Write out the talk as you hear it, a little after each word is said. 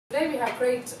Today we have a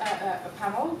great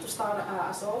panel to start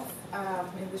us off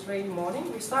in this rainy morning.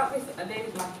 We start with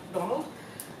David MacDonald,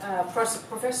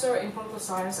 professor in political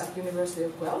science at the University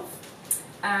of Guelph.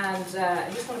 And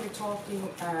he's going to be talking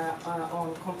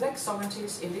on complex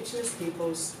sovereignties, indigenous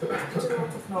peoples, digital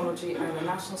technology, and the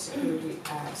national security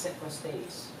set by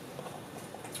states.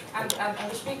 And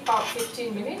we speak about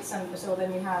 15 minutes, and so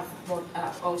then we have more,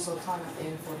 also time at the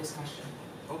end for discussion.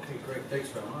 Okay, great. Thanks,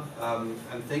 Rama.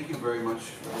 And thank you very much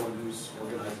for everyone who's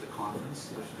organized the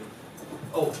conference.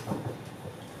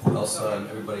 Elsa and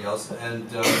everybody else.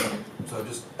 And so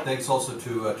just thanks also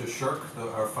to Shirk,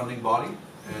 our funding body,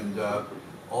 and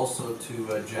also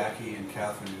to Jackie and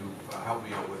Catherine, who helped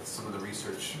me out with some of the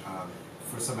research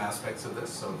for some aspects of this,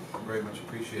 so very much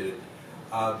appreciated.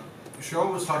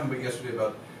 Sheryl was talking about yesterday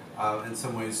about in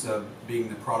some ways being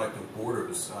the product of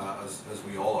borders, as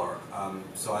we all are.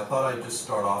 So I thought I'd just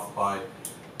start off by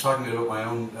talking about my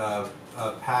own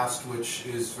past, which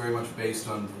is very much based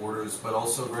on borders, but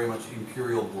also very much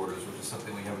imperial borders, which is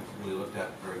something we haven't really looked at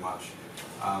very much.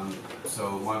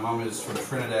 So my mom is from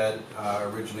Trinidad.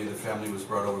 Originally the family was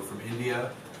brought over from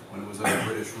India when it was under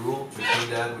British rule to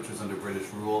Trinidad, which was under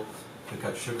British rule, to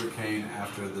cut sugarcane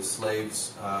after the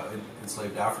slaves,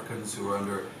 enslaved Africans who were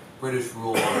under British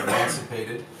rule were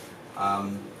emancipated.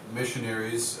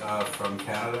 Missionaries from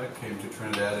Canada came to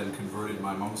Trinidad and converted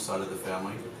my mom's side of the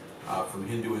family from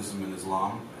Hinduism and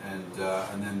Islam, and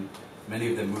then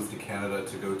many of them moved to Canada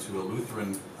to go to a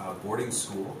Lutheran boarding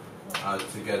school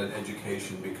to get an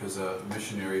education, because a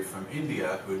missionary from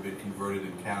India who had been converted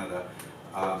in Canada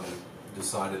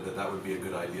decided that that would be a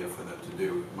good idea for them to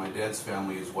do. My dad's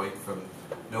family is white from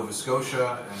Nova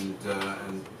Scotia,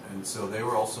 and so they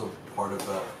were also part of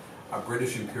a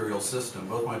British imperial system.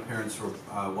 Both my parents were,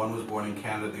 one was born in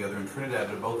Canada, the other in Trinidad,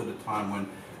 but both at a time when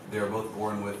they were both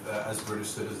born with as British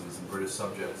citizens and British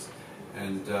subjects.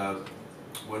 And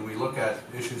when we look at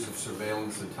issues of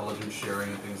surveillance, intelligence sharing,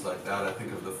 and things like that, I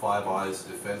think of the Five Eyes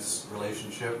defense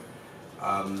relationship,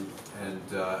 and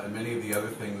many of the other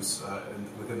things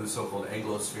within the so-called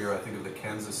Anglosphere. I think of the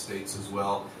Kansas states as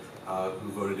well, who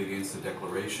voted against the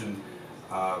Declaration.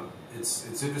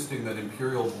 It's interesting that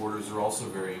imperial borders are also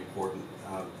very important,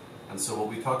 and so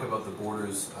when we talk about the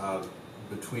borders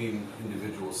between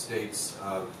individual states,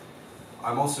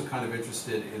 I'm also kind of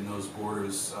interested in those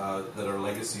borders that are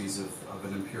legacies of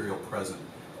an imperial present,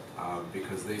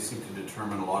 because they seem to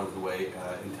determine a lot of the way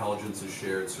intelligence is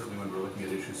shared, certainly when we're looking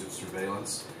at issues of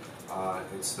surveillance.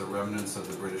 It's the remnants of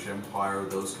the British Empire.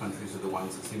 Those countries are the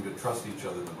ones that seem to trust each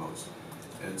other the most.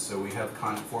 And so we have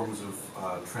kind of forms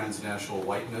of transnational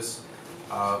whiteness,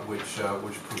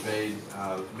 which pervade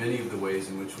many of the ways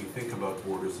in which we think about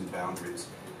borders and boundaries,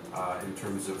 in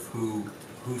terms of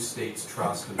who states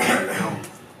trust and who they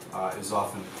don't, is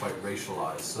often quite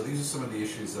racialized. So these are some of the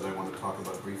issues that I want to talk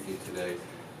about briefly today.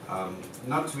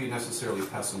 Not to be necessarily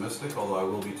pessimistic, although I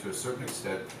will be to a certain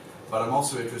extent, but I'm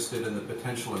also interested in the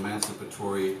potential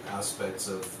emancipatory aspects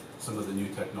of some of the new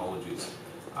technologies.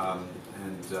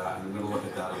 And I'm going to look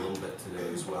at that a little bit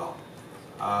today as well.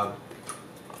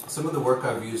 Some of the work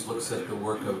I've used looks at the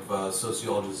work of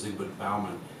sociologist Zygmunt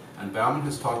Bauman. And Bauman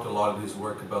has talked a lot in his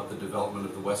work about the development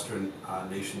of the Western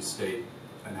nation state,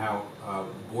 and how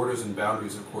borders and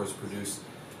boundaries, of course, produce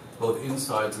both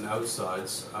insides and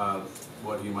outsides,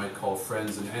 what you might call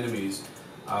friends and enemies,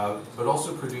 but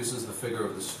also produces the figure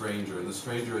of the stranger. And the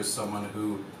stranger is someone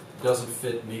who doesn't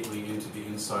fit neatly into the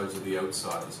insides or the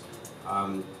outsides.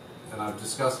 And I've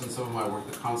discussed in some of my work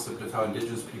the concept of how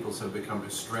indigenous peoples have become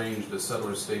estranged as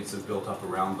settler states have built up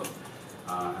around them.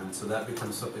 And so that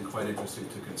becomes something quite interesting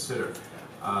to consider.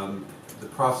 The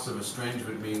process of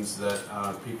estrangement means that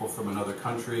people from another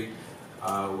country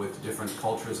with different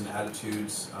cultures and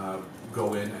attitudes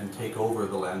go in and take over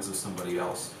the lands of somebody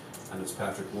else. And as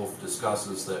Patrick Wolf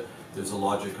discusses, that there's a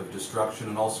logic of destruction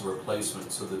and also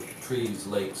replacement. So the trees,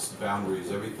 lakes,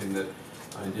 boundaries, everything that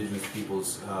indigenous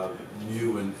peoples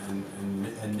knew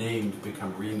and named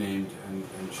become renamed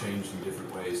and changed in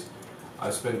different ways. I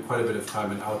spent quite a bit of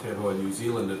time in Aotearoa, New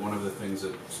Zealand, and one of the things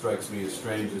that strikes me as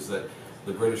strange is that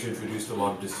the British introduced a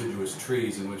lot of deciduous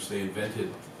trees, in which they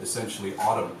invented essentially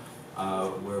autumn,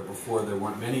 where before there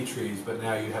weren't many trees, but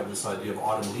now you have this idea of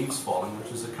autumn leaves falling,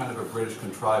 which is a kind of a British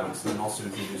contrivance, and then also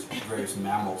introduced various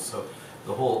mammals. So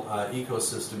the whole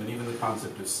ecosystem and even the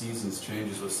concept of seasons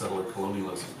changes with settler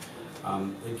colonialism.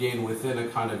 Again, within a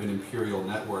kind of an imperial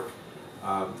network.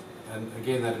 And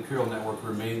again, that imperial network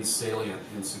remains salient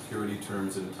in security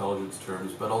terms and intelligence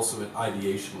terms, but also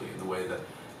ideationally in the way that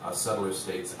settler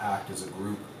states act as a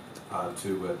group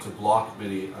to block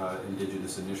many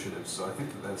indigenous initiatives. So I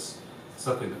think that that's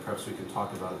something that perhaps we can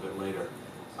talk about a bit later.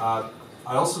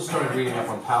 I also started reading up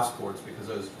on passports because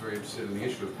I was very interested in the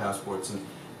issue of passports. And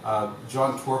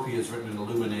John Torpy has written an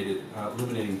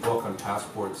illuminating book on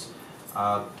passports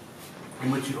in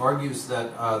which he argues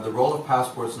that the role of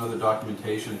passports and other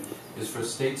documentation is for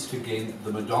states to gain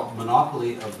the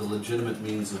monopoly of the legitimate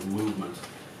means of movement.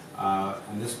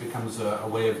 And this becomes a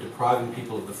way of depriving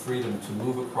people of the freedom to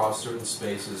move across certain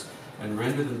spaces and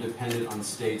render them dependent on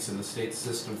states and the state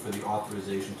system for the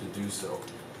authorization to do so.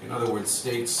 In other words,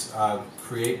 states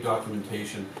create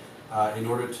documentation in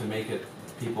order to make it,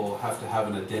 people have to have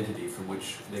an identity from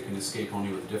which they can escape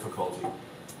only with difficulty.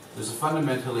 There's a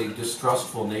fundamentally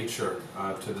distrustful nature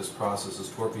to this process, as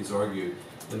Torpy's argued,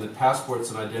 in that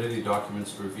passports and identity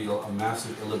documents reveal a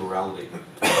massive illiberality, the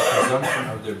presumption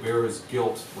of their bearers'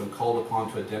 guilt when called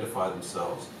upon to identify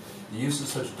themselves. The use of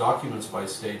such documents by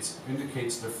states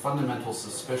indicates their fundamental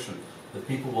suspicion that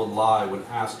people will lie when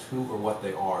asked who or what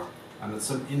they are, and that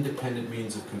some independent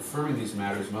means of confirming these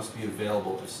matters must be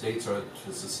available if states are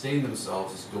to sustain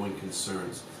themselves as going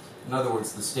concerns. In other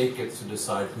words, the state gets to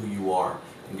decide who you are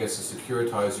and gets to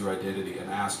securitize your identity and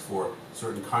ask for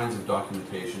certain kinds of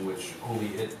documentation which only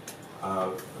it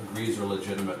agrees are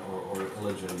legitimate or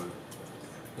illegitimate.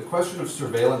 The question of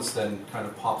surveillance then kind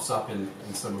of pops up in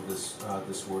some of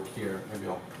this work here. Maybe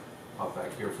I'll pop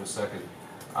back here for a second.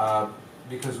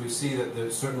 Because we see that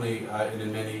there's certainly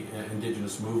in many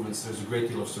Indigenous movements there's a great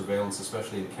deal of surveillance,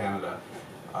 especially in Canada.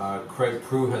 Craig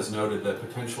Prue has noted that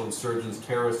potential insurgents,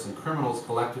 terrorists, and criminals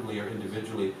collectively or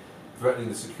individually threatening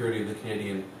the security of the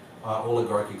Canadian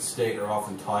oligarchic state are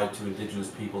often tied to Indigenous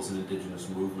peoples and Indigenous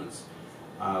movements.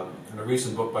 And a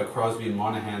recent book by Crosby and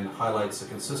Monahan highlights a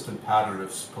consistent pattern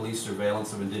of police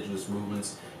surveillance of Indigenous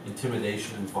movements,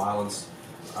 intimidation and violence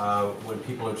when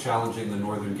people are challenging the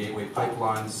Northern Gateway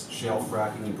pipelines, shale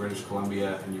fracking in British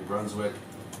Columbia and New Brunswick,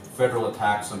 federal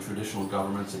attacks on traditional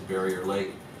governments at Barrier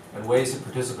Lake, and ways that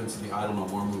participants in the Idle No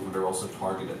More movement are also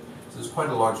targeted. So there's quite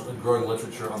a growing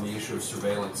literature on the issue of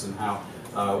surveillance and how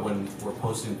when we're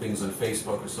posting things on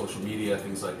Facebook or social media,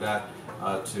 things like that,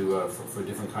 for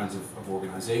different kinds of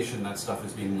organization, that stuff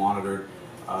is being monitored,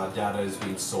 data is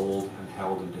being sold and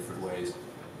held in different ways.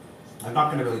 I'm not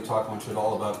going to really talk much at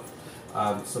all about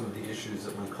some of the issues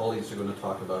that my colleagues are going to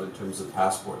talk about in terms of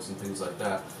passports and things like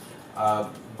that.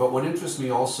 But what interests me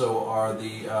also are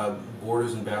the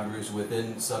borders and boundaries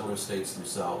within settler states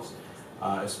themselves,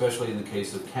 especially in the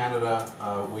case of Canada,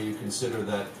 where you consider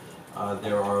that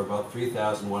there are about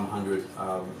 3,100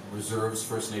 reserves,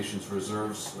 First Nations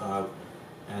reserves,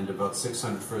 and about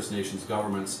 600 First Nations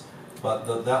governments,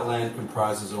 but that land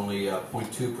comprises only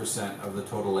 0.2% of the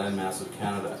total landmass of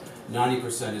Canada.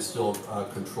 90% is still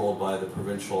controlled by the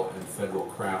provincial and federal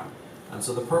crown. And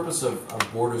so the purpose of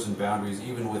borders and boundaries,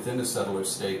 even within a settler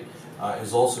state,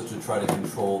 is also to try to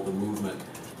control the movement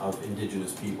of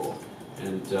Indigenous people.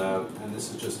 And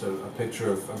this is just a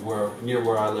picture of near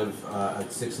where I live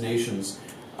at Six Nations.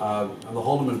 And the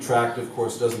Haudenosaunee Tract, of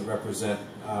course, doesn't represent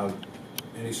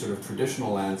any sort of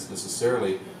traditional lands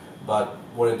necessarily, but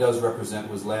what it does represent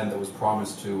was land that was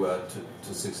promised to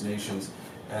Six Nations.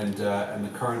 And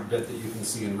the current bit that you can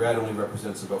see in red only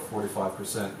represents about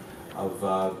 45% of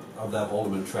that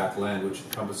Haudenosaunee Tract land, which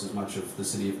encompasses much of the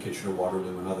city of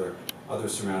Kitchener-Waterloo and other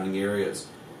surrounding areas.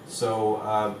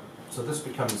 So so this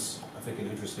becomes, I think, an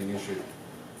interesting issue.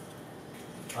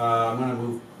 I'm going to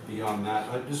move beyond that.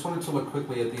 I just wanted to look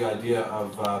quickly at the idea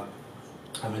of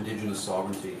Indigenous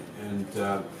sovereignty, and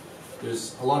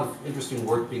there's a lot of interesting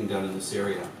work being done in this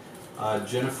area.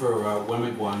 Jennifer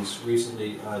Wemigwans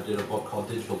recently did a book called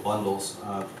Digital Bundles,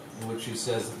 in which she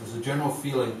says that there's a general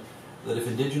feeling that if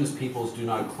Indigenous peoples do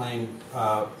not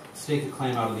stake a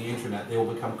claim out on the internet, they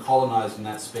will become colonized in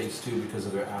that space too because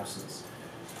of their absence.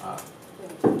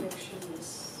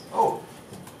 Oh,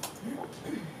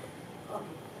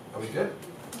 are we good?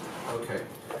 Okay.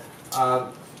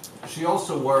 She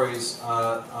also worries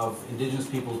of Indigenous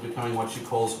peoples becoming what she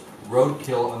calls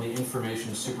roadkill on the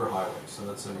information superhighway. So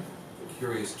that's a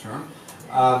curious term.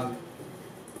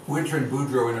 Winter and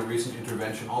Boudreau, in a recent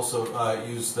intervention, also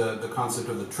used the concept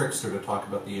of the trickster to talk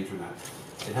about the internet.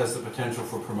 It has the potential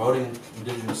for promoting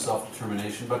Indigenous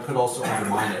self-determination, but could also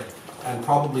undermine it, and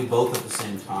probably both at the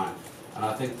same time. And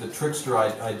I think the trickster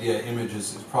image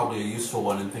is probably a useful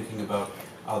one in thinking about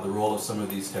the role of some of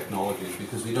these technologies,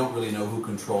 because we don't really know who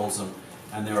controls them,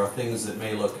 and there are things that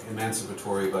may look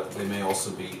emancipatory, but they may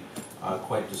also be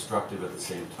quite destructive at the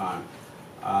same time.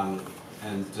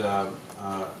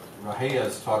 Rahea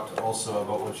has talked also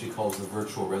about what she calls the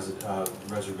virtual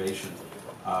reservation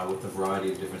with a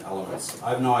variety of different elements. I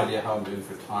have no idea how I'm doing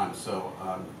for time, so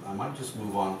I might just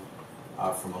move on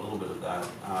from a little bit of that.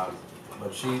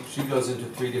 but she goes into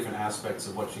 3 different aspects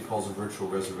of what she calls a virtual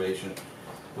reservation,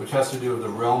 which has to do with the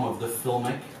realm of the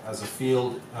filmic as a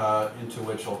field into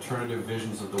which alternative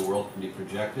visions of the world can be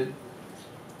projected.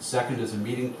 Second is a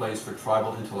meeting place for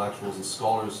tribal intellectuals and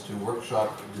scholars to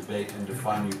workshop, debate, and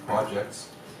define new projects.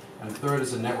 And third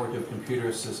is a network of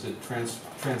computer-assisted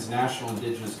transnational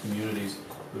Indigenous communities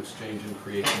to exchange and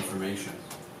create information.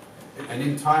 And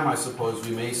in time, I suppose,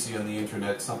 we may see on the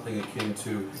internet something akin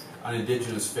to an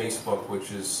Indigenous Facebook,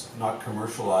 which is not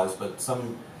commercialized, but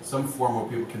some form where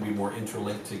people can be more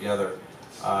interlinked together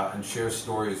and share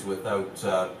stories without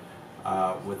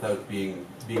being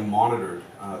monitored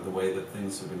the way that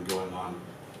things have been going on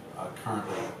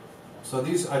currently. So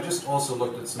I just also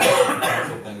looked at some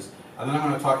potential things, and then I'm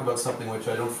going to talk about something which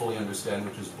I don't fully understand,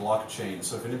 which is blockchain.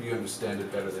 So if any of you understand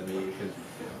it better than me,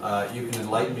 you can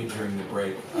enlighten me during the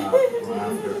break or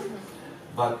after.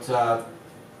 But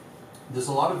there's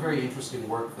a lot of very interesting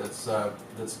work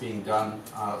that's being done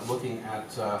looking at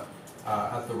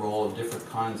the role of different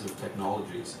kinds of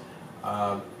technologies.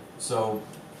 So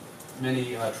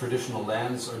many traditional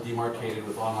lands are demarcated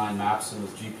with online maps and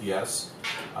with GPS.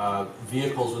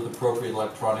 Vehicles with appropriate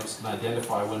electronics can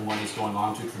identify when one is going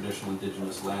on to traditional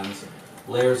Indigenous lands.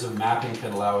 Layers of mapping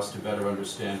can allow us to better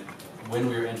understand when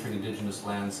we are entering Indigenous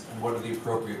lands and what are the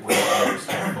appropriate ways to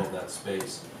understand both that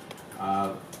space.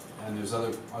 And there's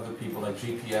other people, like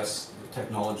GPS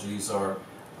technologies are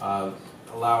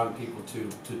allowing people to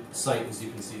cite, as you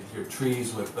can see here,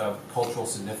 trees with cultural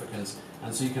significance,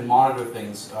 and so you can monitor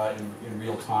things in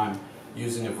real time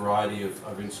using a variety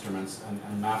of instruments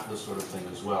and map this sort of thing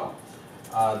as well.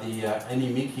 The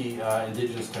Enimiki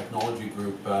Indigenous Technology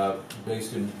Group,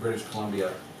 based in British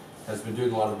Columbia, has been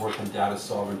doing a lot of work on data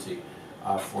sovereignty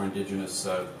for Indigenous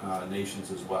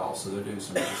nations as well, so they're doing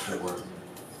some interesting work.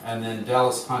 And then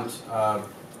Dallas Hunt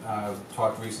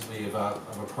talked recently of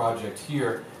a project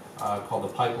here called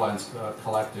the Pipelines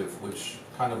Collective, which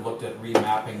kind of looked at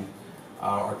remapping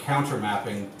or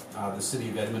counter-mapping the city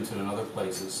of Edmonton and other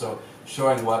places. So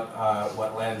showing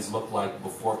what lands look like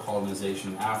before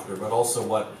colonization and after, but also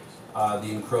what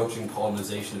the encroaching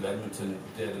colonization of Edmonton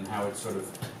did and how it sort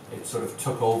of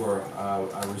took over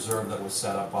a reserve that was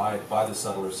set up by the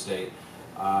settler state.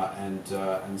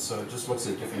 And so it just looks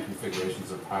at different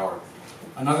configurations of power.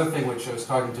 Another thing which I was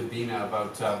talking to Bina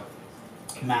about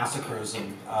massacres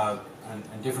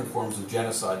and different forms of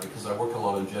genocide, because I work a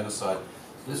lot on genocide.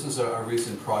 This is a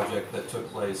recent project that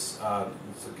took place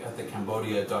at the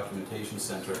Cambodia Documentation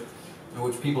Center, in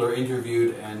which people are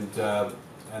interviewed and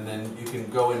then you can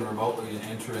go in remotely and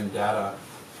enter in data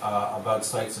about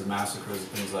sites of massacres and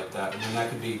things like that. And then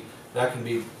that can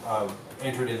be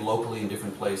entered in locally in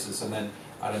different places, and then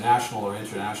at a national or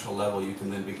international level, you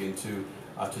can then begin to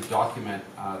document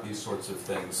these sorts of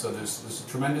things. So there's a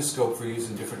tremendous scope for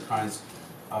using different kinds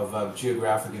of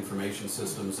geographic information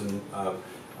systems and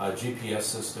GPS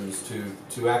systems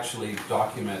to actually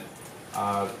document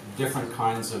different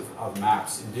kinds of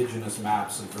maps, Indigenous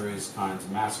maps of various kinds,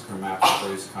 massacre maps of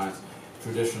various kinds,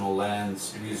 traditional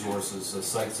lands, resources,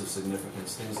 sites of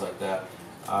significance, things like that,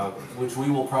 which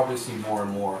we will probably see more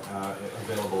and more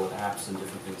available in apps and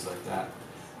different things like that.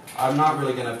 I'm not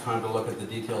really going to have time to look at the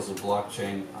details of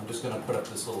blockchain. I'm just going to put up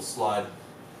this little slide.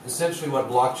 Essentially what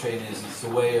blockchain is, it's a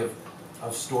way of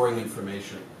storing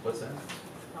information. What's that?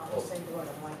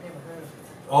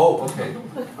 Oh, okay.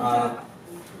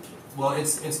 Well,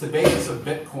 it's the basis of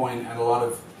Bitcoin and a lot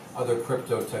of other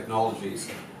crypto technologies.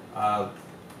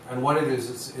 And what it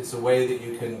is, it's a way that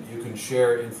you can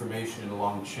share information in a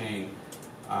long chain,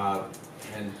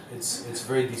 and it's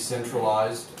very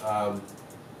decentralized.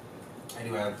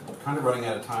 Anyway, I'm kind of running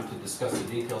out of time to discuss the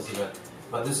details of it,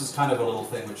 but this is kind of a little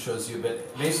thing which shows you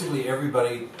that basically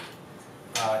everybody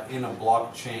in a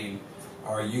blockchain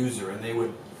are a user, and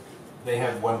they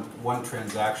have one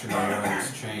transaction on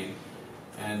this chain,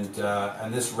 and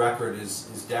this record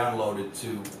is downloaded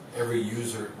to every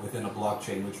user within a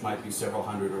blockchain, which might be several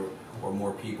hundred or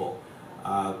more people.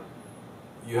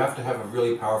 You have to have a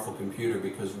really powerful computer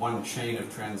because one chain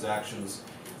of transactions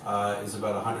is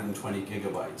about 120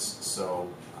 gigabytes. So,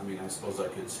 I mean, I suppose I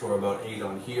could store about 8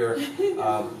 on here,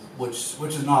 which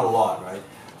is not a lot, right?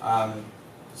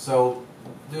 So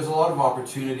there's a lot of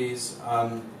opportunities,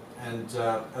 and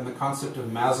the concept of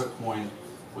Mazacoin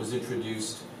was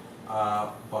introduced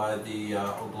by the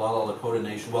Oglala Lakota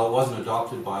Nation. Well, it wasn't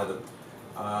adopted by them.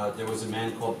 There was a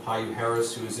man called Paiute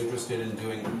Harris who was interested in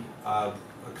doing a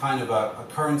kind of a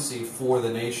currency for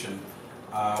the nation,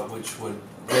 which would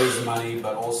raise money,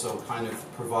 but also kind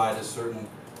of provide a certain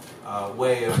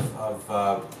way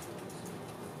of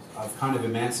kind of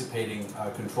emancipating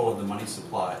control of the money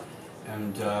supply.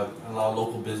 and allow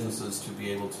local businesses to be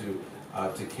able to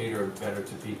cater better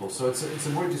to people. So it's a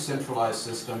more decentralized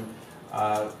system.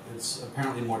 It's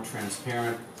apparently more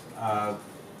transparent,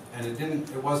 and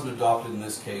it wasn't adopted in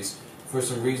this case for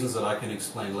some reasons that I can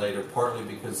explain later. Partly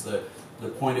because the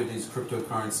point of these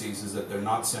cryptocurrencies is that they're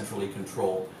not centrally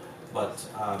controlled, but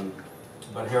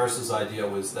Harris's idea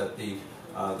was that the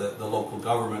local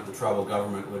government, the tribal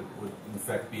government, would in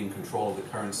fact be in control of the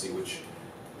currency, which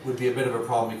would be a bit of a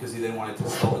problem because he then wanted to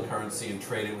sell the currency and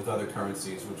trade it with other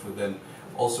currencies, which would then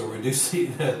also reduce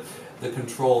the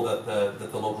control that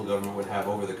the local government would have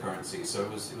over the currency. So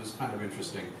it was kind of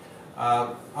interesting.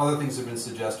 Other things have been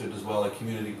suggested as well, like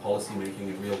community policy making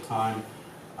in real time,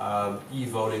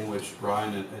 e-voting, which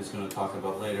Brian is going to talk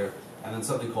about later, and then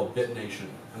something called BitNation.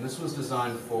 And this was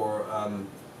designed for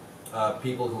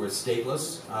people who are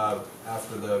stateless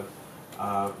after the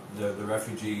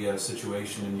refugee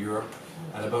situation in Europe.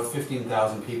 And about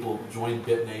 15,000 people joined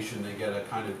BitNation. They get a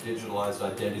kind of digitalized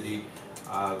identity,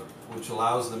 which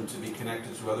allows them to be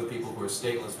connected to other people who are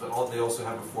stateless, but they also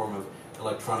have a form of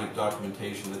electronic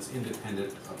documentation that's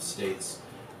independent of states.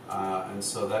 And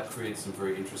so that creates some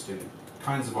very interesting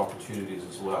kinds of opportunities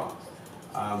as well.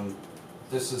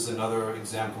 This is another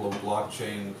example of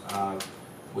blockchain,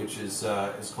 which is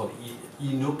called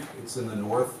Inuk. It's in the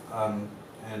north, and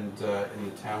in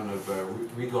the town of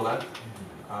Rigolet.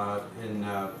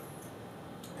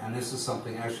 And this is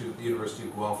something actually that the University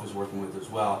of Guelph is working with as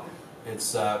well.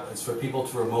 It's for people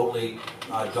to remotely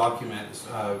document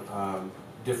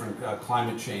different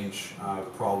climate change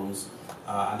problems,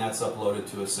 and that's uploaded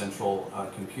to a central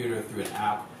computer through an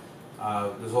app.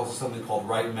 There's also something called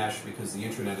Right Mesh, because the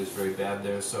internet is very bad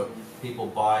there, so people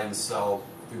buy and sell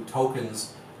through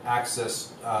tokens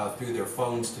access through their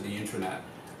phones to the internet.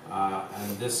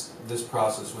 And this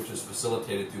process, which is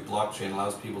facilitated through blockchain,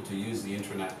 allows people to use the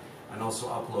internet and also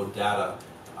upload data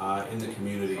in the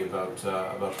community about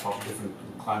different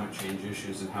climate change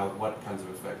issues and what kinds of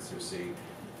effects they're seeing.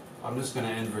 I'm just going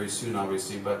to end very soon,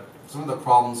 obviously, but some of the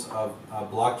problems of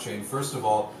blockchain. First of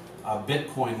all,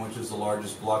 Bitcoin, which is the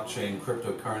largest blockchain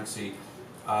cryptocurrency,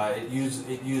 it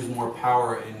used more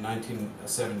power in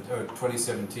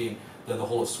 2017 than the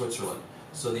whole of Switzerland.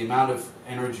 So the amount of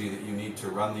energy that you need to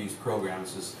run these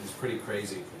programs is pretty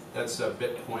crazy. That's a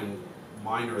Bitcoin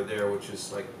miner there, which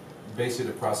is like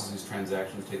basically to process these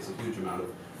transactions takes a huge amount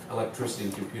of electricity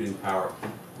and computing power,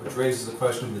 which raises the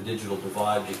question of the digital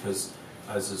divide, because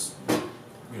as has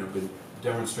been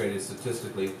demonstrated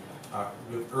statistically,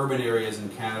 urban areas in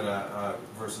Canada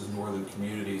versus northern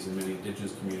communities and many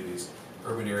Indigenous communities,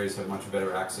 urban areas have much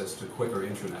better access to quicker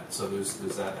internet. So there's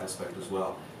that aspect as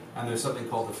well. And there's something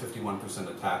called the 51%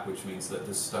 attack, which means that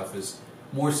this stuff is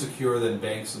more secure than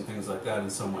banks and things like that in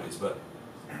some ways, but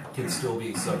can still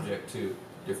be subject to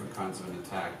different kinds of an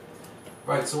attack.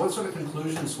 Right, so what sort of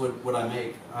conclusions would I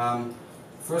make?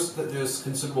 First, that there's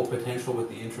considerable potential with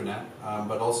the internet,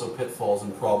 but also pitfalls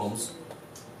and problems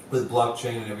with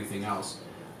blockchain and everything else.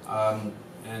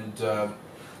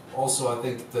 Also, I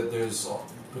think that there's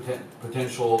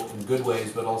potential in good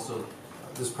ways, but also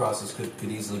this process could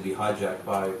easily be hijacked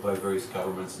by various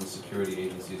governments and security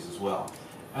agencies as well.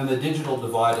 And the digital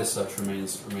divide as such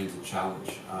remains a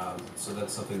challenge. So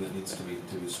that's something that needs to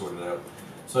be sorted out.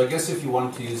 So I guess if you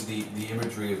wanted to use the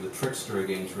imagery of the trickster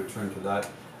again, to return to that,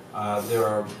 there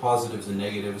are positives and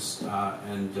negatives,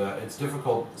 and it's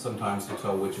difficult sometimes to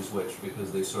tell which is which,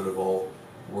 because they sort of all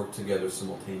work together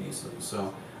simultaneously.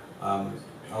 So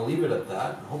I'll leave it at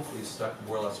that. Hopefully stuck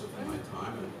more or less within my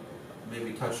time, and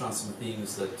maybe touch on some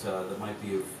themes that might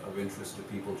be of interest to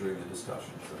people during the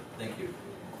discussion. So thank you.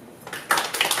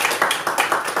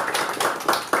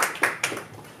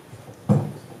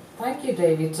 Thank you,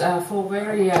 David, for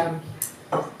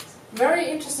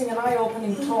very interesting and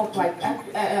eye-opening talk, like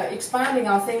expanding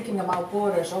our thinking about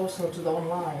borders also to the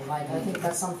online. Like, I think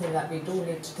that's something that we do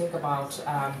need to think about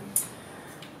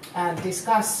and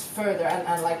discuss further,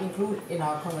 and like include in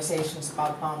our conversations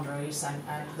about boundaries and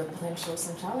the potentials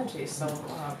and challenges. So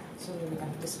certainly we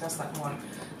can discuss that more.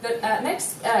 The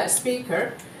next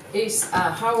speaker is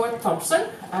Howard Thompson.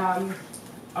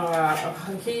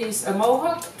 He is a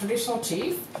Mohawk traditional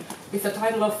chief with the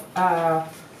title of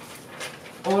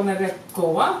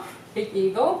Onerekoa, Big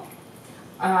Eagle,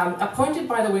 appointed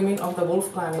by the women of the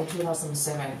Wolf Clan in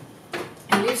 2007.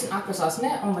 He lives in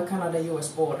Haudenosaunee on the Canada-US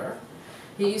border.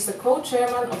 He is the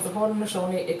co-chairman of the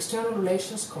Haudenosaunee External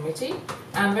Relations Committee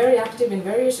and very active in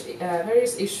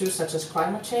various issues such as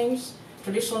climate change,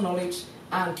 traditional knowledge,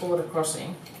 and border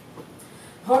crossing.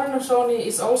 Haudenosaunee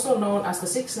is also known as the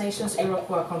Six Nations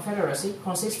Iroquois Confederacy,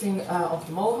 consisting of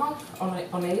the Mohawk,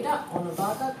 Oneida,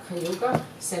 Onondaga, Cayuga,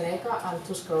 Seneca, and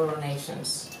Tuscarora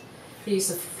nations. He is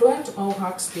a fluent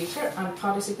Mohawk speaker and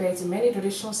participates in many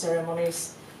traditional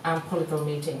ceremonies and political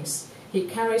meetings. He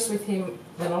carries with him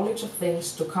the knowledge of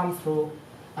things to come through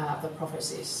the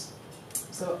prophecies.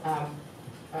 So,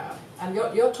 and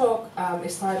your talk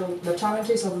is titled "The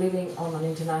Challenges of Living on an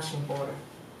International Border."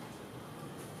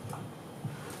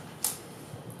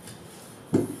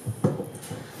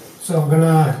 So I'm going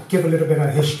to give a little bit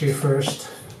of history first,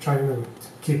 trying to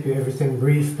keep everything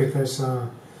brief because a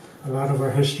lot of our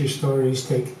history stories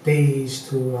take days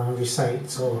to recite,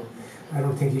 so I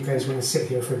don't think you guys want to sit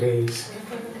here for days.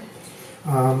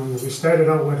 We started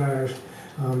out with our,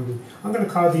 I'm going to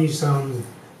call these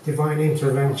divine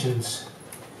interventions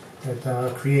that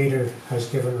the Creator has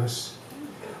given us.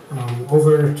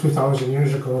 Over 2,000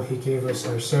 years ago, He gave us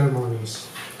our ceremonies,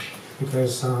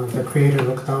 because the Creator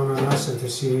looked down on us and to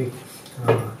see,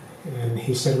 and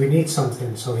He said we need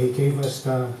something, so He gave us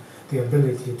the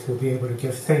ability to be able to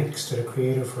give thanks to the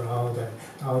Creator for all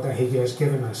that He has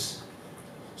given us.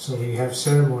 So we have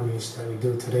ceremonies that we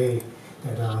do today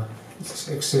that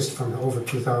exist from over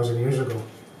 2,000 years ago.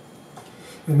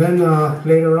 And then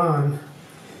later on,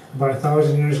 about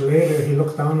 1,000 years later, He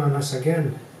looked down on us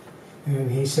again, and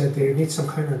He said they need some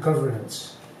kind of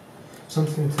governance,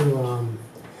 something to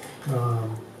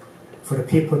for the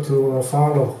people to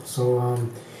follow. So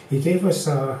He gave us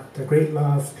the great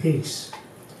law of peace,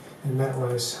 and that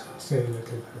was, say, like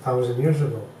 1,000 years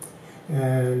ago.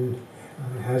 And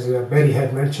as Betty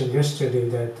had mentioned yesterday,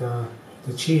 that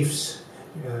the chiefs,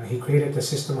 He created the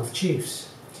system of chiefs,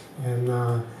 and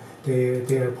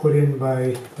they are put in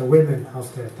by the women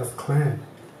of the clan.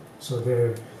 So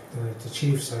the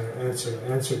chiefs are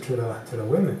answer to the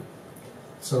women.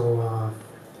 So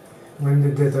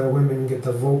when did the women get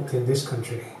the vote in this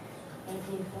country?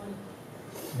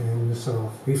 1940. And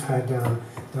so we've had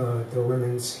the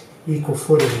women's equal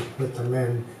footing with the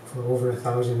men for over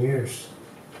 1,000 years.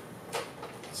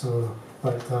 So,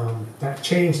 but that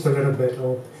changed a little bit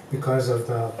because of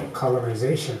the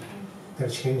colonization.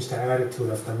 That changed the attitude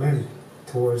of the men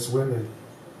towards women.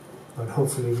 But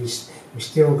hopefully we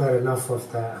still got enough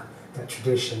of that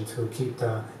tradition to keep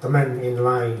the men in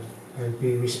line and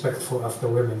be respectful of the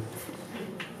women.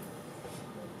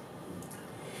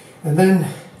 And then,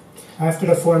 after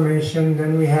the formation,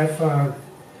 then we have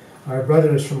our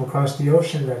brothers from across the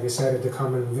ocean that decided to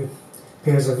come and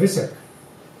pay us a visit.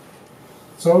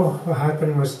 So what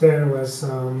happened was the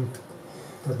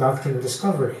doctrine of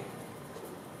discovery.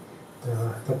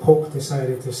 The Pope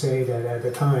decided to say that at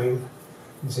the time,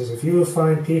 he says, if you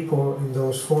find people in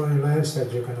those foreign lands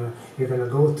that you're gonna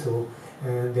go to,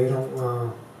 and they're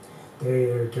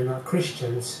not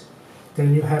Christians,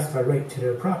 then you have the right to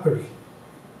their property.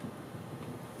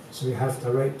 So you have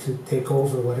the right to take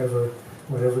over whatever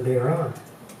they are on.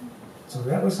 So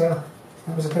that was a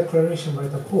declaration by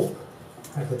the Pope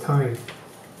at the time.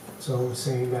 So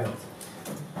saying that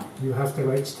you have the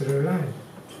rights to their land,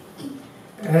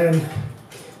 and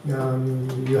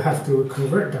you have to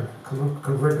convert them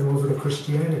over to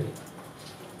Christianity.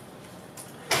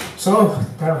 So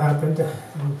that happened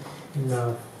in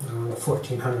the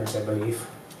 1400s, I believe.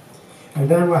 And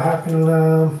then what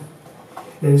happened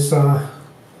is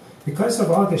because of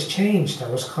all this change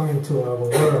that was coming to our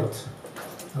world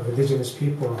of Indigenous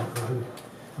people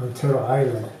on Turtle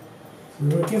Island,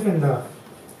 we were given the,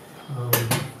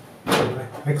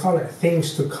 I call it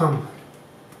things to come.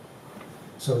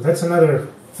 So that's another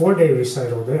 4-day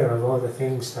recital there of all the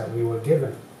things that we were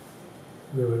given.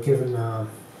 We were given the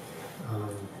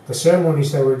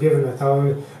ceremonies that were given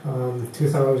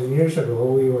 2,000 years ago.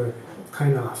 We were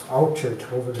kind of altered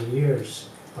over the years,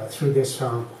 but through this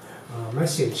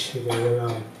message,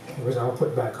 it was all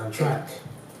put back on track.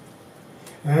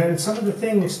 And some of the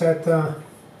things that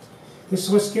this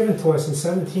was given to us in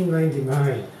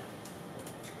 1799.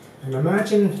 And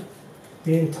imagine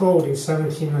being told in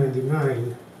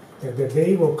 1799 that the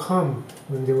day will come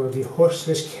when there will be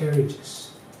horseless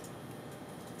carriages.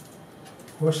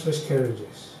 Horseless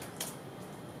carriages.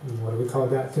 And what do we call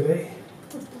that today?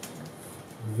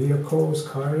 Vehicles,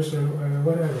 cars, or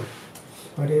whatever.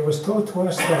 But it was told to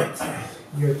us that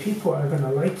your people are going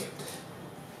to like it,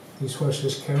 these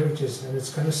horseless carriages, and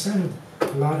it's going to send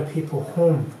a lot of people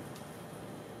home,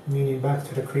 meaning back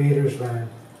to the Creator's land.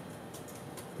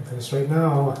 Because right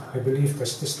now, I believe the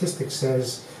statistic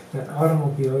says that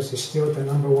automobiles is still the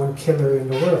 #1 killer in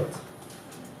the world.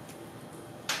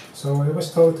 So it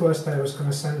was told to us that it was going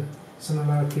to send a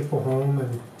lot of people home,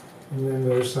 and then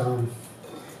there's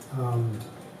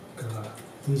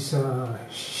these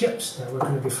ships that were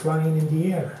going to be flying in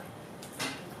the air.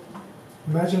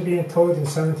 Imagine being told in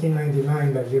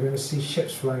 1799 that you're going to see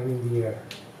ships flying in the air.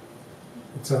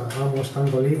 It's almost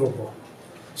unbelievable.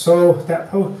 So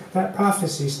that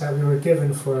prophecies that we were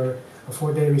given for a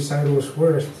 4-day recital's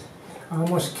worth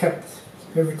almost kept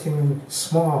everything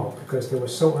small because they were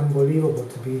so unbelievable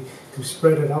to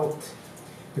spread it out.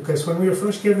 Because when we were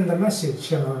first given the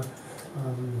message,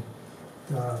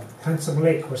 Handsome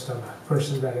Lake was the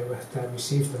person that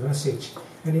received the message,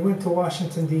 and he went to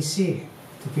Washington D.C.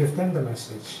 to give them the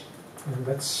message, and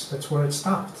that's where it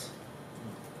stopped.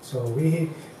 So we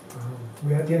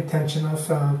had the intention of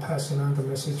passing on the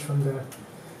message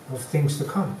of things to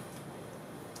come.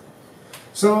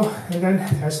 So, and then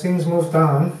as things moved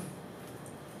on,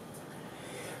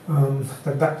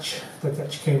 the Dutch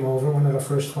came over, one of the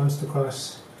first ones to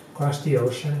cross the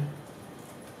ocean,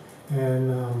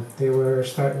 and they were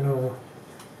starting to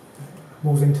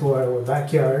move into our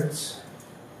backyards.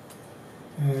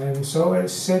 And so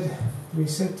we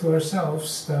said to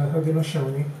ourselves, the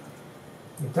Haudenosaunee,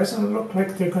 it doesn't look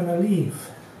like they're going to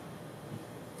leave.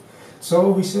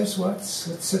 So we said, well, let's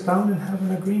sit down and have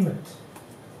an agreement.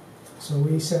 So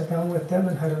we sat down with them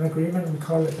and had an agreement. We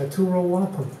call it a two-row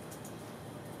wampum.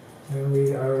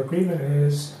 And our agreement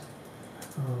is,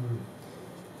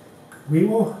 we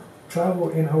will travel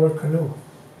in our canoe,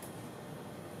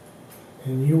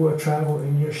 and you will travel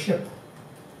in your ship.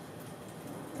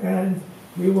 And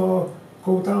we will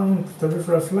go down the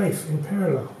river of life in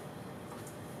parallel.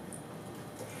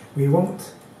 We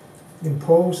won't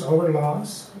impose our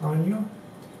laws on you,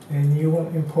 and you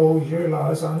won't impose your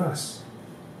laws on us.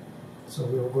 So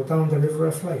we will go down the river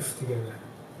of life together.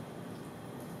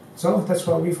 So that's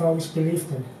what we've always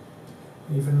believed in,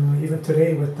 even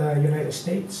today with the United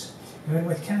States and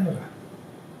with Canada.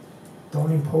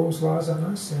 Don't impose laws on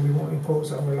us, and we won't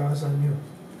impose our laws on you.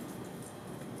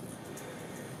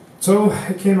 So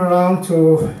it came around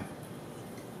to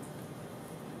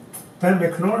them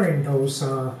ignoring those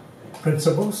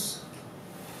principles.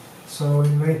 So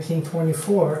in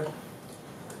 1924,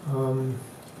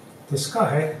 this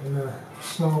guy in a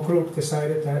small group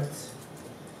decided that,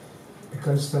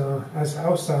 because as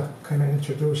Elsa kind of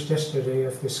introduced yesterday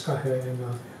of this guy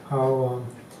and how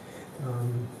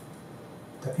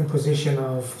the imposition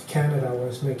of Canada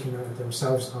was making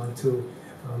themselves onto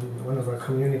one of our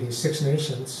communities, Six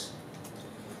Nations.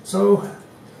 So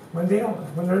when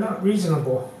they're not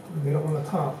reasonable, when they don't want to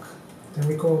talk, then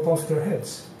we go above their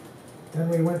heads. Then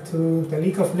we went to the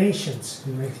League of Nations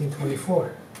in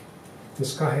 1924.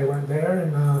 This guy went there,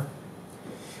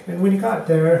 and when he got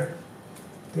there,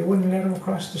 they wouldn't let him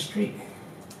cross the street,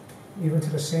 even to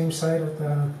the same side of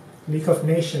the League of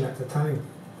Nations at the time.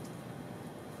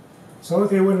 So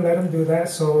they wouldn't let him do that.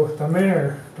 So the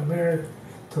mayor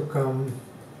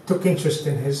took interest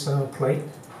in his plight,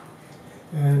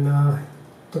 and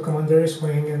took him under his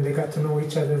wing, and they got to know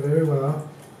each other very well.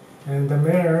 And the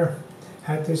mayor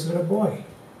had this little boy,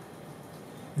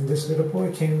 and this little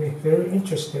boy became very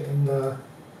interested in the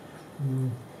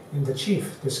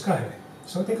chief, this guy.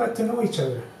 So they got to know each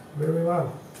other very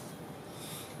well.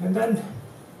 And then,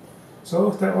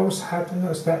 so that always happened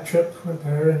as that trip went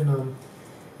there, and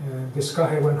this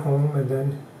guy went home, and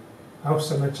then I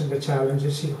also mentioned the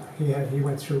challenges he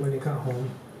went through when he got home.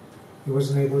 He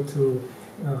wasn't able to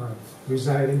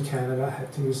reside in Canada,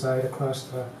 had to reside across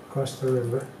the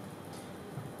river,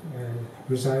 and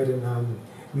reside in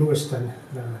Lewiston,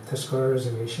 the Tuscarora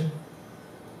Reservation.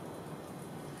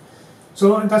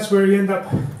 So, and that's where he ended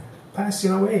up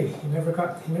passing away. He never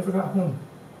got home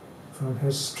from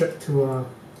his trip to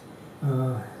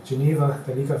Geneva,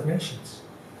 the League of Nations.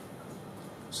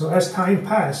 So as time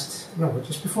passed,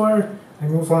 just before I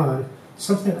move on,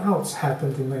 something else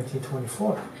happened in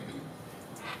 1924.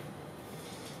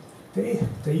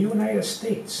 The United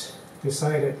States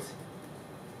decided,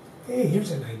 hey,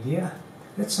 here's an idea.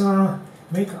 Let's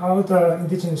make all the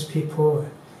indigenous people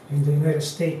in the United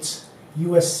States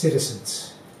U.S.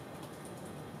 citizens.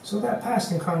 So that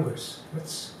passed in Congress.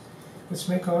 Let's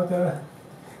make all the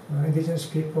indigenous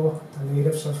people, the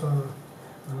natives of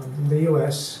in the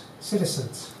U.S.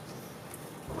 citizens.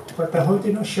 But the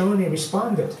Haudenosaunee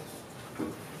responded,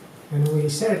 and we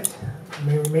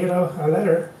made a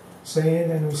letter saying,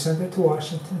 and we sent it to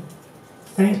Washington,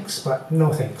 thanks, but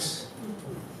no thanks.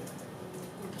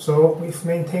 So we've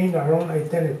maintained our own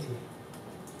identity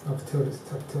up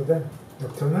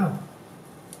till now.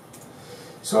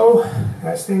 So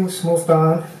as things moved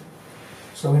on,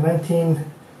 so in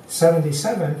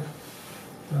 1977,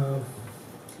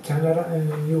 Canada and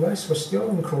the U.S. were still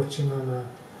encroaching on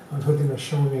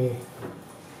Haudenosaunee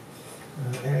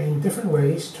in different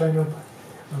ways, trying to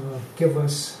give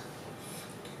us,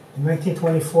 in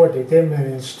 1924, they did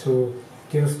manage to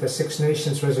give the Six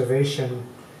Nations Reservation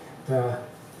the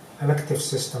elective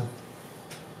system.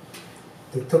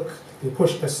 They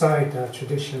pushed aside the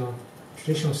traditional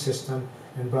system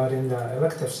and brought in the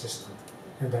elective system,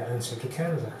 and that answered to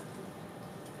Canada.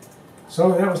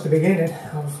 So that was the beginning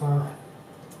of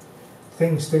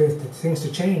things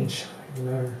to change in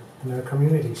our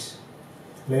communities.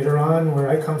 Later on, where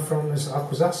I come from is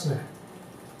Haudenosaunee,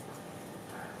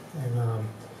 and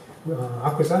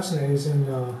Haudenosaunee is in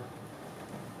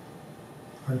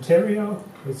Ontario,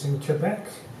 it's in Quebec,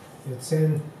 it's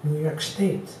in New York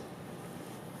State.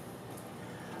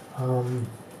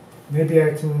 Maybe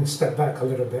I can step back a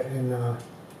little bit. And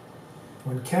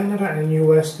when Canada and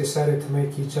U.S. decided to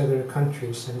make each other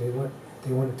countries, and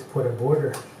they wanted to put a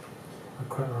border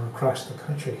across the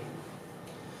country.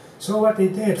 So what they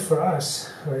did for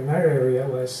us, or in our area,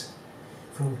 was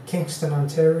from Kingston,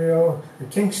 Ontario. And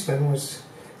Kingston was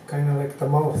kind of like the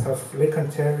mouth of Lake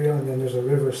Ontario, and then there's a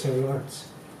river, St. Lawrence.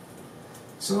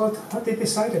 So what they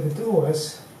decided to do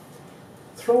was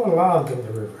throw a log in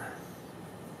the river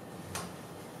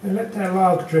and let that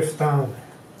log drift down.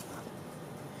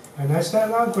 And as that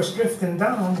log was drifting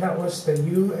down, that was the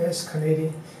U.S.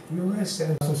 in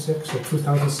 2006 or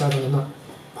 2007, I'm not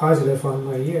positive on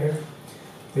my year,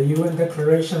 the UN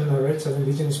Declaration on the Rights of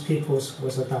Indigenous Peoples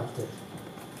was adopted.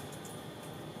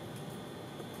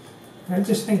 And I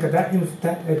just think of that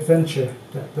adventure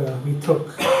that we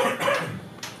took,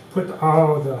 put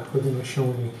all the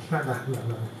Haudenosaunee, not the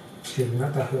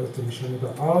Haudenosaunee,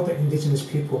 but all the indigenous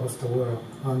people of the world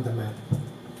on the map.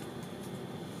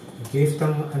 It gave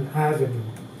them an avenue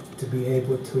to be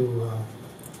able to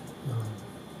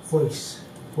voice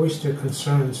their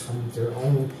concerns from their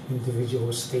own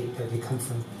individual state that they come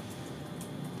from.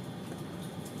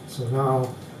 So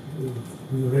now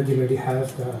we regularly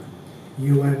have the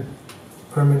UN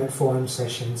permanent forum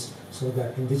sessions so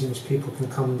that indigenous people can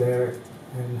come there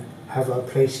and have a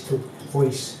place to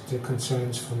voice their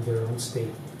concerns from their own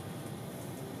state.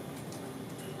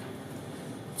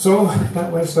 So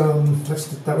that was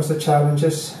the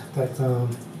challenges that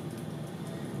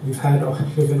we've had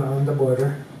living on the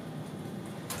border.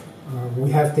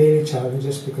 We have daily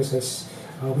challenges because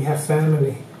we have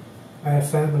family. I have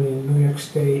family in New York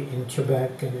State, in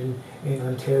Quebec, and in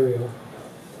Ontario.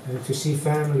 And to see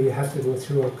family, you have to go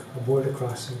through a border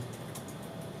crossing.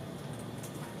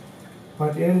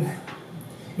 But in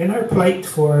our plight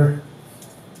for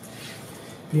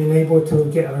being able to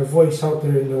get our voice out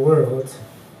there in the world,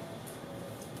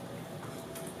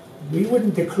 we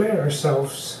wouldn't declare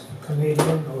ourselves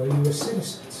Canadian or U.S.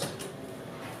 citizens.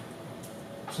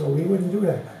 So we wouldn't do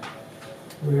that.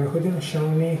 We are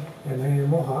Haudenosaunee and I am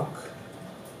Mohawk,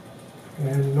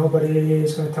 and nobody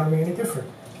is going to tell me any different.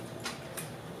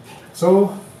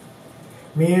 So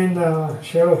me and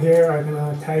Sheryl here are going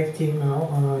to tag team now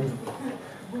on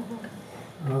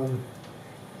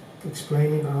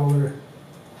explaining our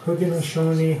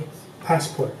Haudenosaunee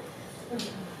passport.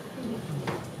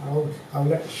 I'll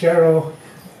let Sheryl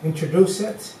introduce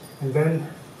it, and then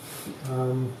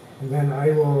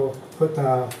I will put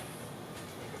a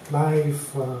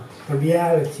live, a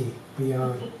reality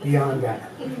beyond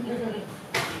that.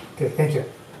 Okay, thank you.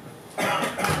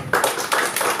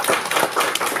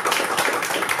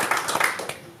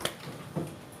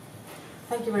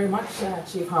 Thank you very much,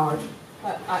 Chief Howard.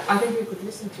 I think we could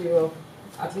listen to you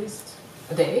at least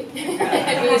a day,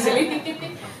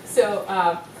 easily. So,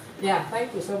 yeah,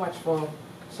 thank you so much for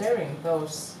sharing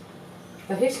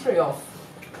the history of,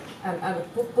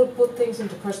 and put things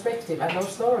into perspective, and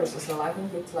those stories as well. I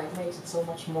think it makes it so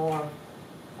much more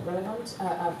relevant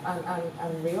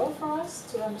and real for us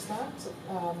to understand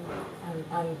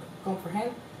and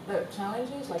comprehend the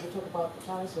challenges. Like you talk about the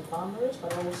challenges of boundaries,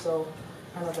 but also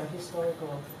another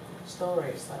historical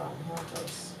stories that are behind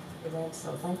those events.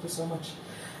 So thank you so much.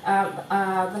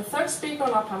 The third speaker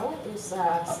on our panel is,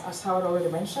 as Howard already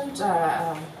mentioned,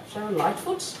 Sheryl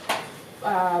Lightfoot,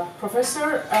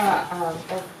 professor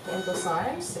of political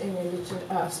science in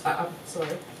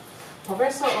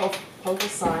professor of political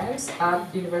science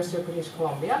at University of British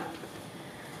Columbia,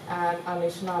 and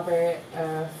Anishinaabe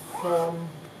from.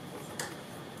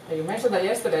 You mentioned that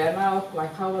yesterday, and now,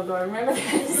 how well do I remember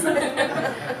this?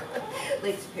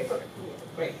 Lake Superior.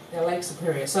 Great, yeah, Lake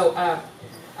Superior. So,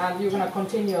 and you're going to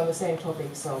continue on the same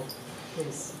topic, so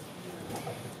please.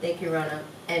 Thank you, Rana.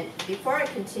 And before I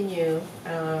continue,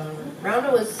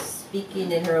 Rana was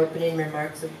speaking in her opening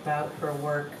remarks about her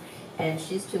work, and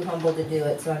she's too humble to do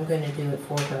it, so I'm going to do it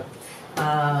for her.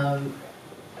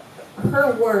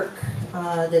 Her work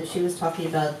that she was talking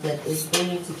about that is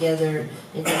bringing together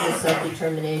Indigenous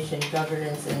self-determination,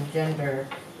 governance, and gender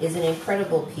is an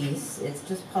incredible piece. It's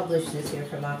just published this year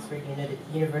from Oxford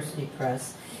University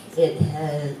Press. It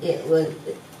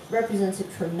represents a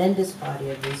tremendous body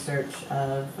of research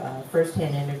of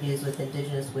first-hand interviews with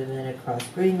Indigenous women across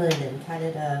Greenland and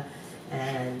Canada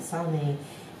and Sami.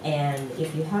 And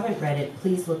if you haven't read it,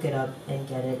 please look it up and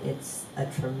get it. It's a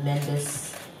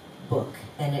tremendous book,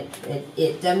 and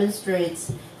it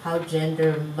demonstrates how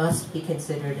gender must be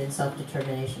considered in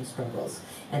self-determination struggles.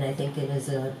 And I think it is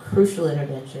a crucial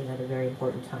intervention at a very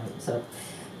important time. So,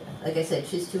 like I said,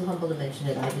 she's too humble to mention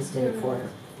it. I just did it for her.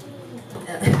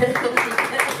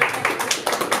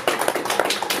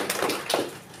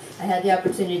 I had the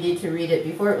opportunity to read it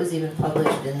before it was even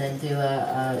published and then do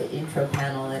a intro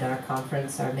panel at our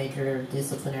conference, our major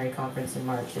disciplinary conference in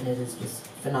March, and it is just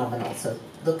phenomenal. So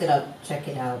look it up, check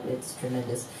it out, it's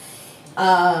tremendous.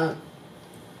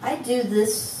 I do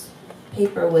this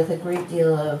paper with a great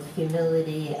deal of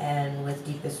humility and with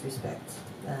deepest respect.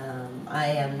 I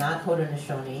am not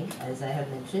Haudenosaunee, as I have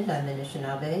mentioned. I'm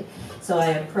Anishinaabe. So I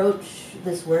approach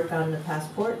this work on the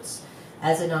passports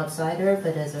as an outsider,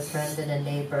 but as a friend and a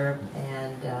neighbor,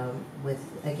 and with,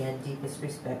 again, deepest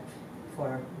respect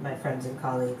for my friends and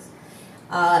colleagues.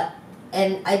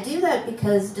 And I do that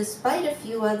because despite a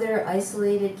few other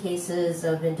isolated cases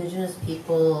of Indigenous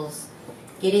peoples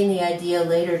getting the idea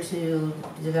later to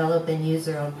develop and use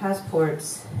their own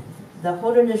passports, the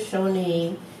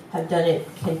Haudenosaunee have done it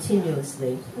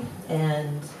continuously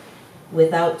and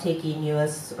without taking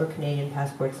U.S. or Canadian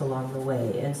passports along the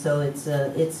way. And so it's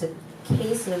a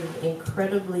case of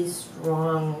incredibly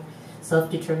strong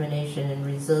self-determination and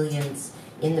resilience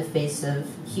in the face of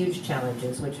huge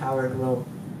challenges, which Howard will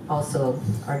also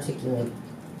articulate.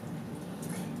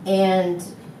 And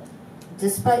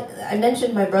despite, I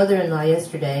mentioned my brother-in-law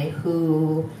yesterday,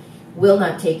 who will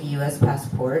not take a U.S.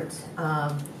 passport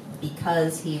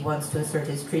because he wants to assert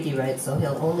his treaty rights, so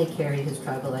he'll only carry his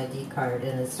tribal ID card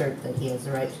and assert that he has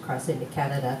the right to cross into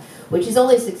Canada, which he's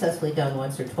only successfully done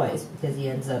once or twice because he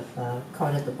ends up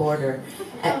caught at the border.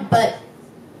 But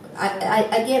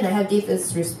again, I have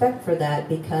deepest respect for that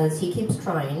because he keeps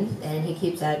trying and he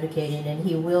keeps advocating and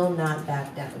he will not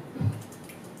back down.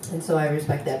 And so I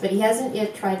respect that. But he hasn't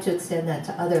yet tried to extend that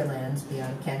to other lands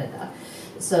beyond Canada.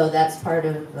 So that's part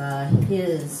of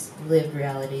his lived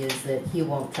reality, is that he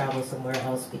won't travel somewhere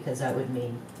else because that would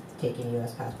mean taking a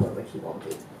U.S. passport, which he won't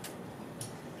do.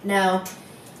 Now,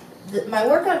 my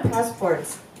work on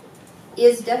passports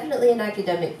is definitely an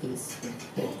academic piece,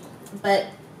 but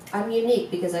I'm unique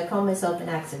because I call myself an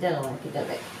accidental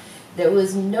academic. There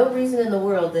was no reason in the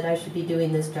world that I should be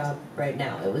doing this job right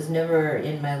now. It was never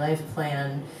in my life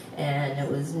plan, and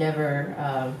it was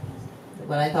never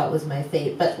what I thought was my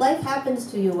fate. But life happens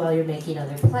to you while you're making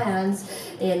other plans,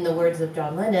 in the words of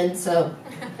John Lennon. So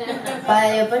by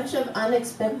a bunch of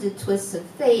unexpected twists of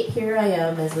fate, here I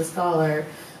am as a scholar,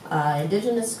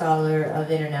 Indigenous scholar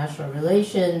of international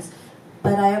relations.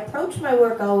 But I approach my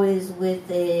work always with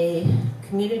a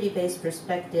community-based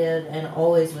perspective and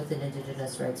always with an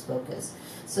Indigenous rights focus.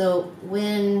 So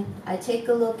when I take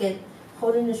a look at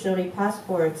Haudenosaunee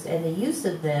passports and the use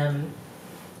of them,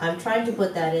 I'm trying to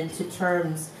put that into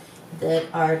terms that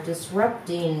are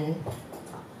disrupting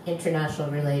international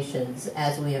relations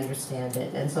as we understand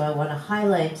it. And so I want to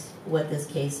highlight what this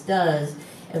case does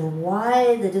and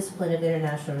why the discipline of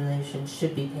international relations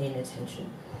should be paying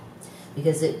attention,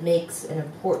 because it makes an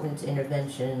important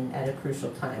intervention at a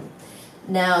crucial time.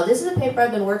 Now, this is a paper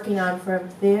I've been working on for a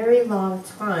very long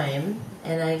time,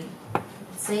 and I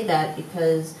say that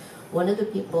because one of the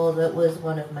people that was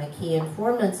one of my key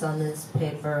informants on this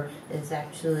paper is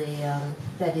actually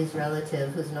Betty's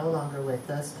relative, who's no longer with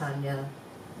us, Tanya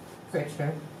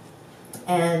Fritchner.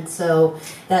 And so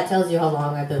that tells you how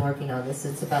long I've been working on this.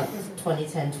 It's about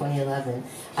 2010, 2011.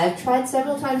 I've tried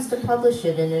several times to publish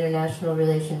it in international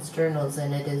relations journals,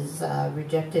 and it is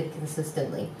rejected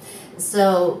consistently.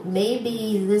 So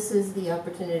maybe this is the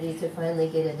opportunity to finally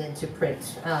get it into print.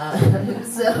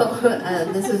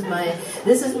 This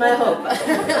is my hope.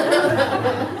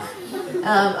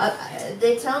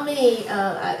 They tell me,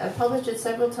 I've published it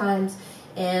several times,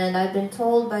 and I've been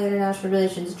told by international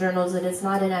relations journals that it's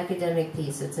not an academic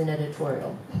piece, it's an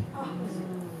editorial.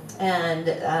 And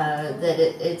that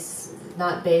it's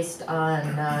not based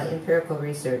on empirical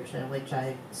research, which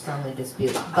I strongly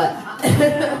dispute. But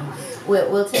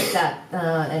we'll take that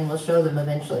and we'll show them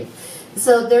eventually.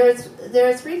 So there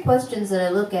are three questions that I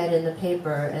look at in the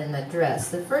paper and address.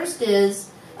 The first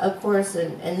is, of course,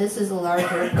 and this is a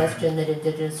larger question that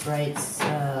Indigenous rights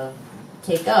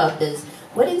take up, is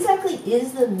What exactly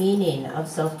is the meaning of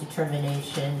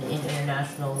self-determination in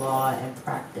international law and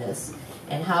practice?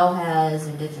 And how has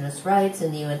Indigenous rights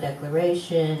in the UN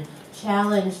Declaration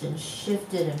challenged and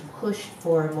shifted and pushed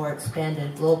for a more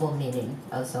expanded global meaning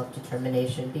of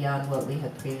self-determination beyond what we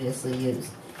had previously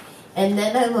used? And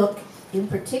then I look in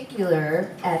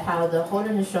particular at how the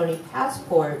Haudenosaunee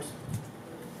passport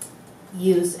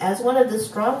use as one of the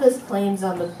strongest claims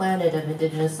on the planet of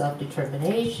Indigenous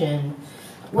self-determination.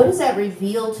 What does that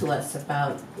reveal to us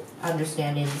about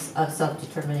understandings of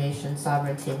self-determination,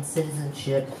 sovereignty, and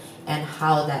citizenship, and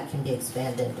how that can be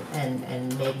expanded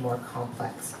and made more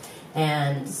complex?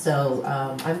 And so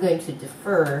I'm going to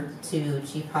defer to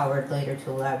Chief Howard later to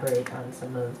elaborate on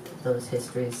some of those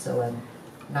histories, so I'm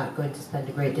not going to spend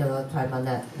a great deal of time on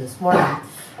that this morning.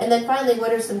 And then finally,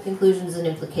 what are some conclusions and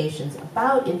implications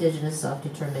about Indigenous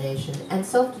self-determination and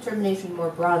self-determination more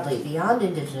broadly beyond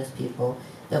Indigenous people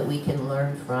that we can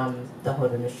learn from the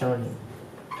Haudenosaunee?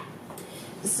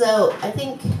 So I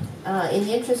think in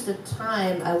the interest of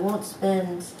time, I won't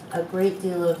spend a great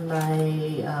deal of my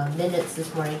minutes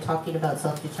this morning talking about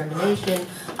self-determination,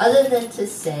 other than to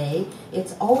say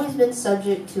it's always been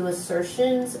subject to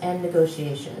assertions and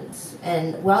negotiations.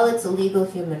 And while it's a legal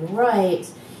human right,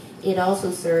 it also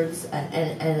serves,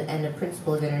 and a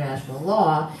principle of international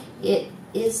law, it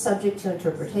is subject to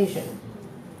interpretation.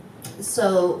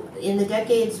 So in the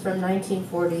decades from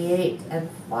 1948 and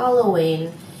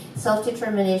following,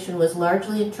 self-determination was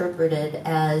largely interpreted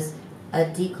as a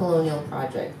decolonial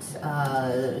project,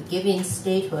 giving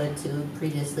statehood to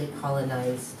previously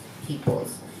colonized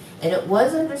peoples. And it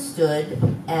was understood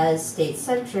as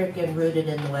state-centric and rooted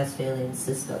in the Westphalian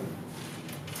system.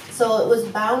 So it was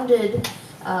bounded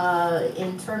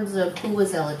in terms of who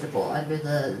was eligible under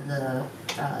the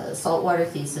saltwater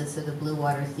thesis or the blue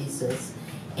water thesis.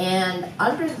 And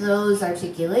under those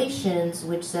articulations,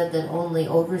 which said that only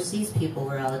overseas people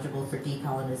were eligible for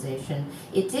decolonization,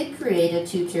 it did create a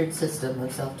two-tiered system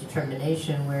of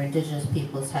self-determination where Indigenous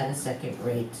peoples had a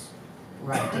second-rate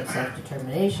right of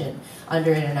self-determination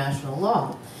under international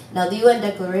law. Now, the UN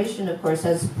Declaration, of course,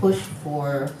 has pushed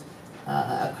for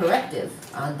a corrective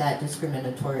on that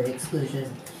discriminatory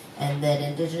exclusion, and that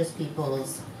Indigenous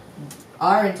peoples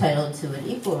are entitled to an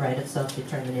equal right of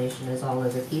self-determination as all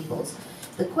other peoples.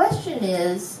 The question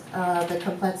is the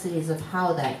complexities of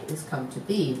how that is come to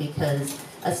be, because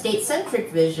a state-centric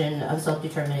vision of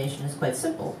self-determination is quite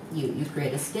simple. You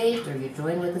create a state, or you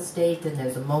join with a state, and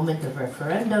there's a moment of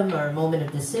referendum or a moment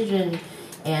of decision,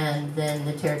 and then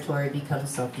the territory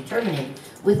becomes self-determining.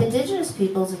 With Indigenous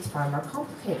peoples, it's far more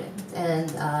complicated.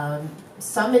 And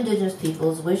some Indigenous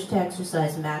peoples wish to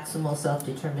exercise maximal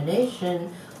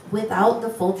self-determination without the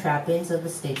full trappings of a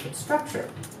statehood structure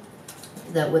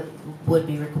that would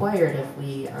be required if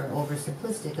we are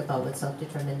oversimplistic about what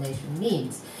self-determination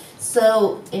means.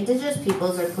 So Indigenous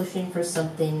peoples are pushing for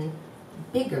something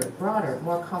bigger, broader,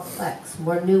 more complex,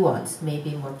 more nuanced,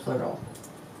 maybe more plural.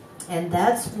 And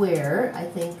that's where I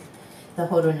think the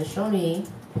Haudenosaunee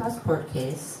passport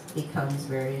case becomes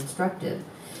very instructive.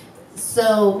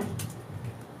 So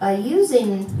by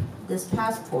using this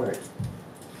passport,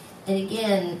 and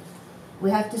again,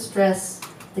 we have to stress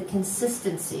the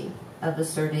consistency of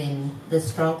asserting this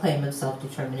strong claim of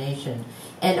self-determination.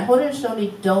 And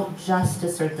Haudenosaunee don't just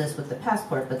assert this with the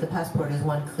passport, but the passport is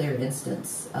one clear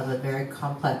instance of a very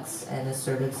complex and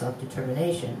assertive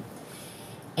self-determination.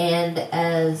 And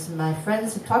as my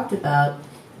friends have talked about,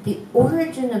 the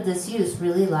origin of this use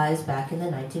really lies back in the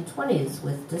 1920s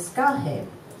with Decolonization.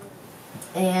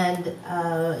 And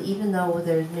even though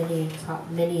there's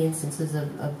many instances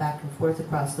of back and forth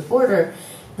across the border,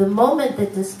 the moment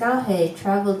that Decolonization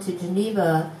traveled to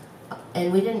Geneva,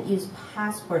 and we didn't use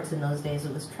passports in those days,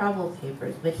 it was travel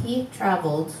papers, but he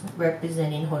traveled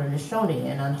representing Haudenosaunee,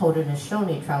 and on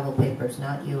Haudenosaunee travel papers,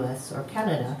 not US or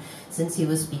Canada, since he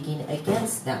was speaking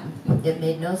against them. It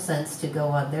made no sense to go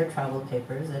on their travel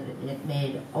papers, and it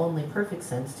made only perfect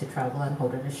sense to travel on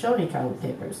Haudenosaunee travel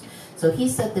papers. So he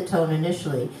set the tone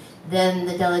initially. Then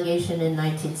the delegation in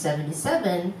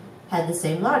 1977 had the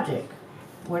same logic.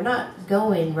 We're not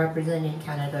going representing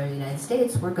Canada or the United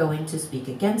States, we're going to speak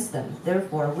against them.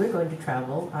 Therefore, we're going to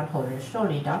travel on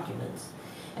Haudenosaunee documents.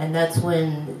 And that's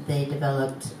when they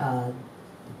developed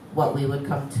what we would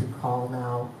come to call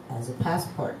now as a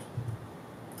passport.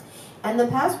 And the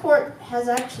passport has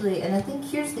actually, and I think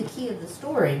here's the key of the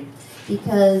story,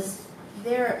 because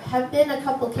there have been a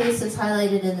couple cases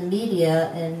highlighted in the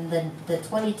media, and the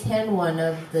 2010 one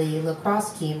of the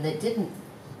lacrosse team that didn't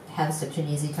have such an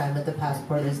easy time with the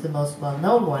passport is the most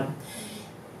well-known one.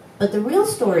 But the real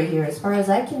story here, as far as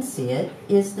I can see it,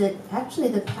 is that actually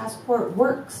the passport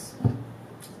works.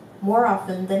 more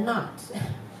often than not.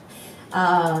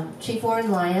 Chief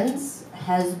Warren Lyons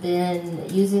has been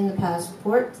using the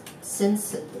passport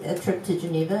since a trip to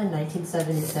Geneva in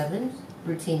 1977,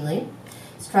 routinely.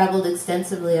 He's traveled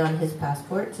extensively on his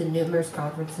passport to numerous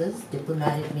conferences,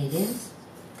 diplomatic meetings.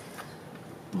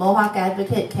 Mohawk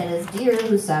advocate Kenneth Deere,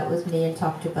 who sat with me and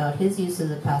talked about his use of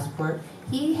the passport,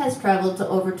 he has traveled to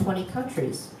over 20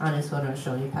 countries on his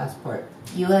Haudenosaunee passport.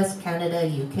 US, Canada,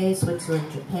 UK,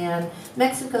 Switzerland, Japan,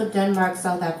 Mexico, Denmark,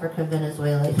 South Africa,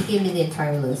 Venezuela. He gave me the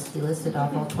entire list. He listed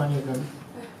off all 20 of them.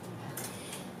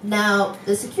 Now,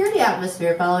 the security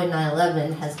atmosphere following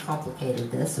 9/11 has complicated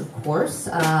this, of course,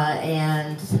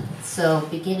 and so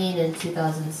beginning in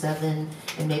 2007,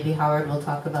 and maybe Howard will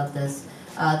talk about this,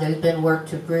 there's been work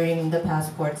to bring the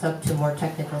passports up to more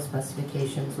technical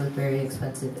specifications with very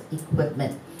expensive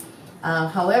equipment.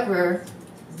 However,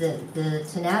 the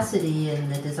tenacity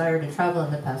and the desire to travel on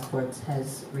the passports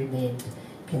has remained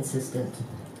consistent.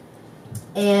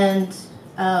 And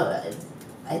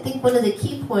I think one of the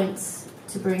key points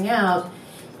to bring out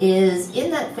is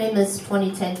in that famous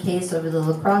 2010 case over the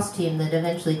lacrosse team that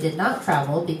eventually did not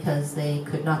travel because they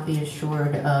could not be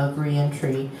assured of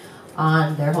re-entry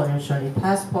on their Haudenosaunee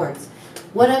passports.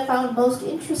 What I found most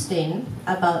interesting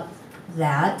about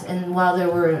that, and while there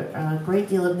were a great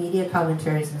deal of media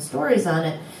commentaries and stories on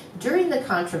it, during the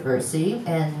controversy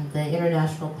and the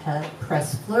international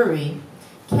press flurry,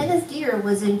 Kenneth Deere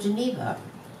was in Geneva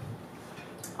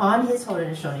on his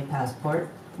Haudenosaunee passport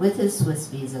with his Swiss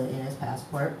visa in his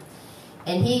passport,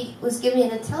 and he was giving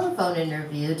a telephone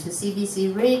interview to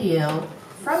CBC Radio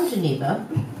from Geneva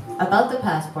about the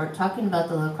passport, talking about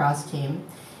the lacrosse team,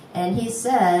 and he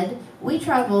said, "We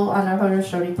travel on our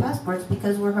Haudenosaunee passports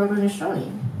because we're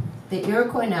Haudenosaunee. The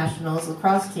Iroquois Nationals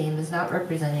lacrosse team is not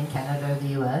representing Canada or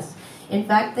the U.S. In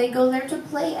fact, they go there to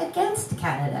play against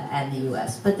Canada and the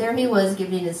U.S. But there he was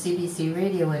giving a CBC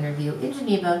radio interview in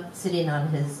Geneva, sitting on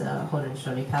his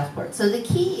Haudenosaunee passport. So the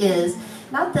key is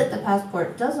not that the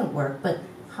passport doesn't work, but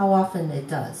how often it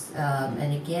does.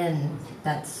 And again,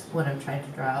 that's what I'm trying to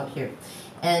draw out here.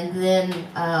 And then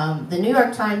the New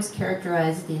York Times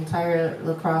characterized the entire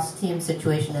lacrosse team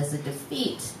situation as a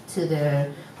defeat to the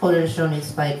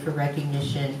Haudenosaunee's fight for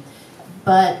recognition.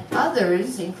 But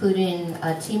others, including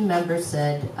a team member,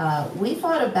 said, we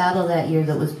fought a battle that year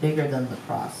that was bigger than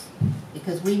lacrosse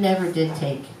because we never did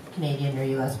take Canadian or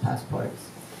U.S. passports.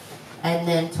 And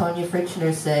then Tonya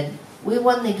Fritchner said, we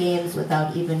won the games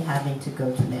without even having to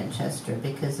go to Manchester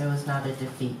because there was not a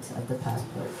defeat of the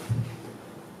passport.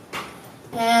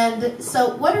 And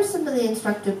so what are some of the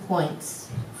instructive points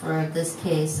for this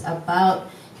case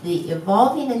about the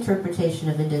evolving interpretation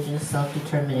of Indigenous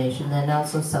self-determination and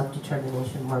also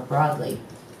self-determination more broadly?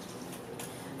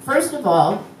 First of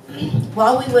all,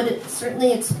 while we would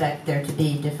certainly expect there to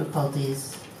be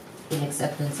difficulties in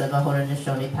acceptance of a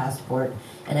Haudenosaunee passport,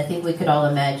 and I think we could all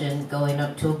imagine going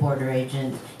up to a border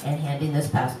agent and handing this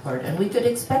passport, and we could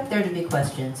expect there to be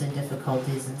questions and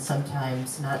difficulties and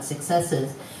sometimes not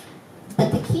successes.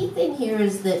 But the key thing here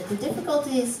is that the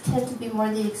difficulties tend to be more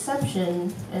the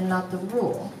exception and not the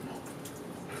rule.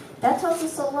 That tells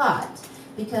us a lot,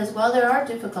 because while there are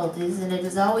difficulties, and it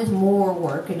is always more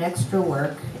work and extra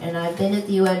work, and I've been at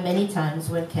the UN many times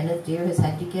when Kenneth Deere has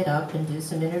had to get up and do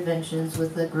some interventions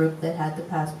with the group that had the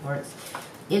passports,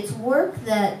 it's work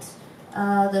that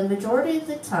the majority of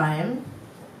the time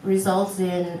results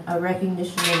in a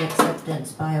recognition and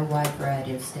acceptance by a wide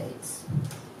variety of states.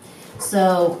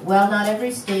 So, while not every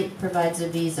state provides a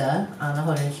visa on a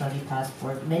Haudenosaunee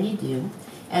passport, many do,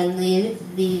 and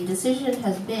the decision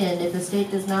has been if a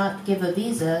state does not give a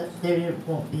visa, there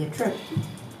won't be a trip.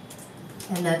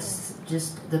 And that's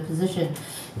just the position.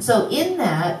 So in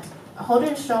that,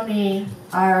 Haudenosaunee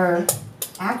are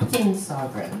acting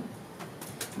sovereign,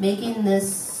 making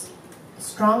this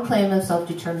strong claim of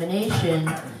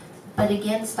self-determination, but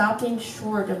again stopping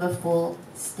short of a full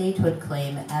statehood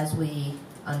claim as we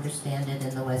understand it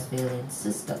in the Westphalian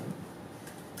system.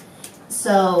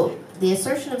 So the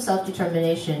assertion of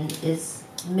self-determination is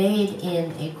made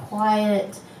in a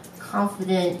quiet,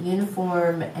 confident,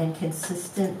 uniform, and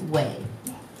consistent way.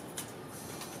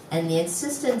 And the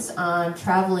insistence on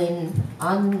traveling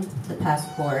on the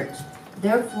passport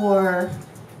therefore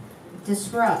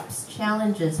disrupts,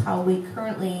 challenges how we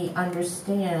currently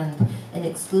understand an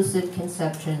exclusive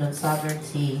conception of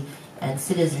sovereignty and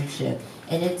citizenship.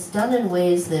 And it's done in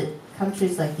ways that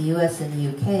countries like the US and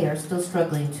the UK are still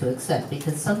struggling to accept,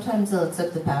 because sometimes they'll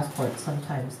accept the passport,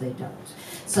 sometimes they don't.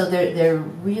 So they're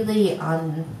really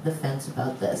on the fence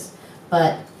about this.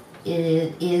 But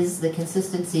it is the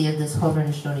consistency of this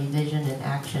Haudenosaunee vision and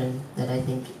action that I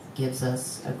think gives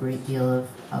us a great deal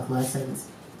of lessons.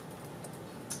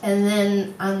 And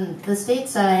then on the state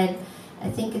side, I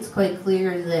think it's quite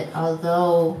clear that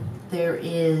although there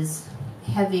is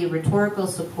heavy rhetorical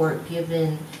support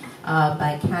given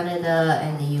by Canada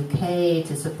and the UK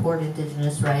to support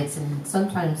Indigenous rights, and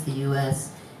sometimes the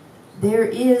US, there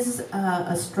is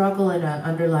a struggle and an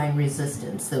underlying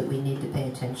resistance that we need to pay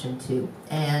attention to.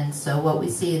 And so what we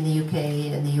see in the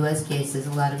UK and the US case is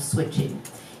a lot of switching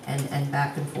and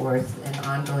back and forth, an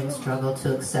ongoing struggle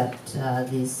to accept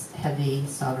these heavy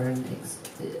sovereign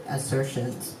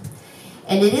assertions.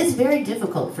 And it is very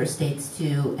difficult for states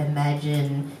to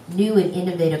imagine new and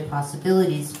innovative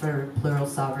possibilities for plural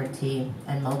sovereignty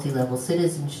and multi-level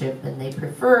citizenship, and they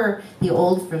prefer the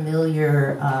old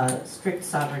familiar strict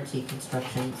sovereignty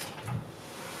constructions.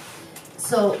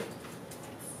 So,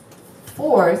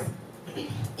 fourth,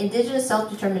 Indigenous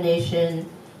self-determination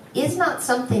is not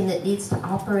something that needs to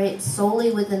operate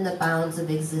solely within the bounds of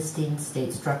existing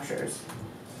state structures.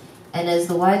 And as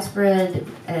the widespread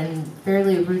and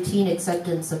fairly routine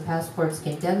acceptance of passports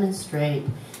can demonstrate,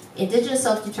 Indigenous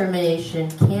self-determination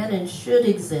can and should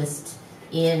exist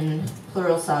in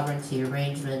plural sovereignty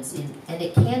arrangements, and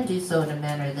it can do so in a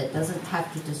manner that doesn't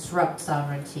have to disrupt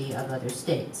sovereignty of other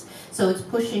states. So it's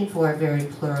pushing for a very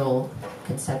plural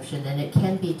conception, and it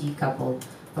can be decoupled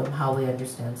from how we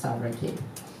understand sovereignty.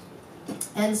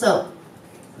 And so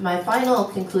my final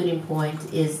concluding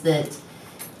point is that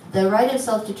the right of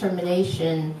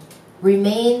self-determination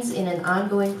remains in an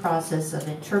ongoing process of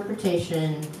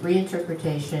interpretation,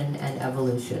 reinterpretation, and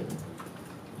evolution.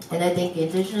 And I think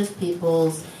Indigenous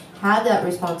peoples have that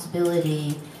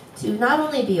responsibility to not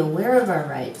only be aware of our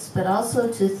rights, but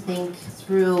also to think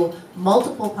through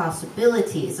multiple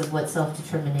possibilities of what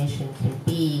self-determination can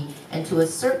be, and to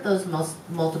assert those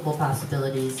multiple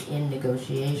possibilities in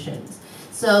negotiations.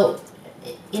 So,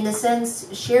 in a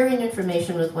sense, sharing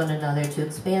information with one another to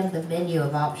expand the menu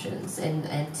of options and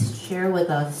to share with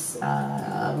us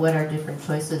what our different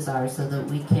choices are so that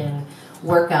we can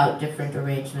work out different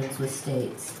arrangements with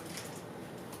states.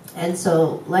 And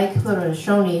so, like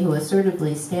Haudenosaunee, who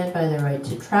assertively stand by their right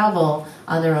to travel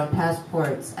on their own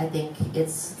passports, I think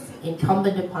it's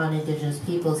incumbent upon Indigenous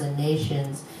peoples and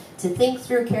nations to think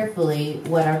through carefully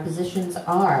what our positions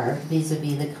are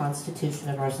vis-a-vis the constitution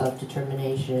of our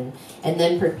self-determination, and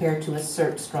then prepare to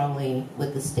assert strongly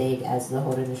with the state as the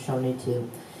Haudenosaunee do.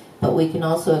 But we can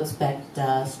also expect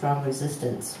strong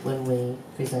resistance when we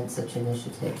present such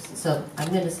initiatives. So I'm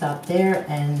going to stop there,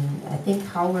 and I think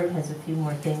Howard has a few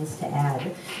more things to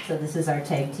add. So this is our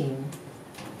tag team.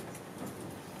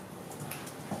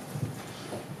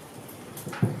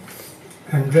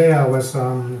 Andrea was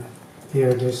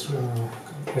here this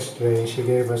yesterday. She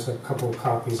gave us a couple of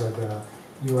copies of the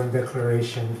UN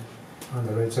Declaration on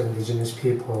the Rights of Indigenous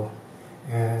People,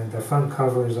 and the front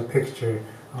cover is a picture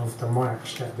of the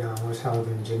march that was held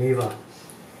in Geneva.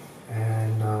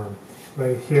 And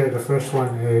right here, the first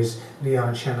one is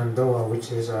Leon Shenandoah,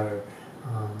 which is our,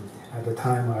 at the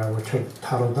time, our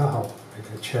Tarodaho,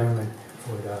 the chairman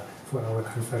for our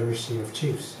Confederacy of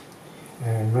Chiefs.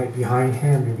 And right behind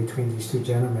him, in between these two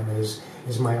gentlemen, is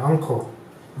my uncle,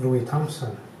 Louis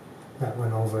Thompson, that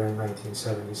went over in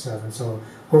 1977. So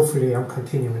hopefully I'm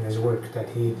continuing his work that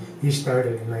he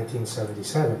started in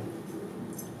 1977.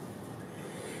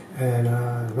 And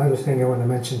another thing I want to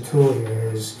mention too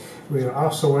is we're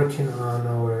also working on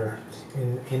our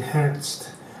enhanced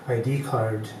ID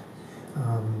card,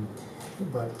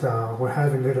 but we're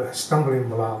having a little stumbling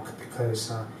block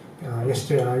because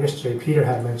yesterday Peter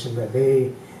had mentioned that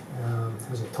they,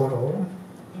 was it Tono?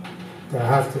 They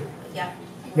have to,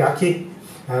 Yaki,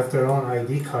 have their own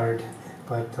ID card,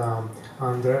 but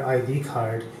on their ID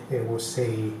card it will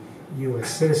say U.S.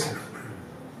 citizen.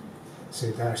 So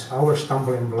that's our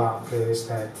stumbling block, is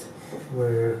that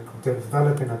we're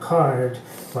developing a card,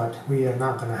 but we are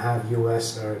not going to have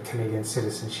U.S. or Canadian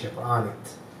citizenship on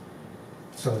it.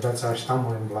 So that's our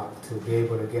stumbling block, to be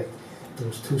able to get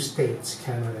those two states,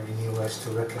 Canada and U.S., to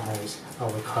recognize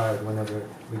our card whenever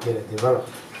we get it developed.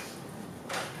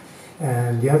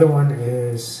 And the other one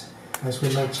is, as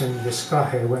we mentioned, the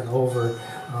Skahe went over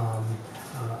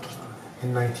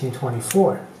in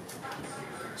 1924.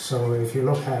 So if you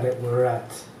look at it, we're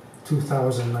at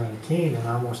 2019 and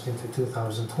almost into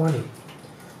 2020.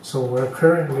 So we're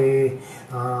currently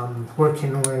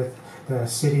working with the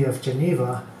city of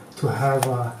Geneva to have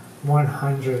a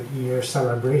 100-year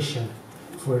celebration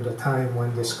for the time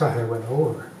when the Skahe went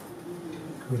over,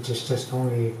 which is just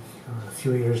only a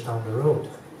few years down the road.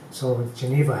 So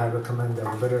Geneva had recommended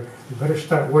we better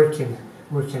start working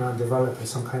on developing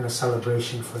some kind of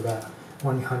celebration for that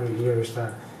 100 years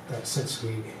that since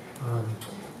we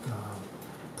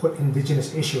put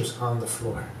Indigenous issues on the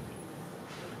floor.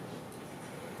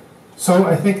 So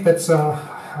I think that's all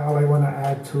I want to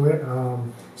add to it.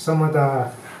 Some of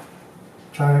the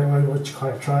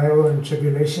trial and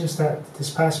tribulations that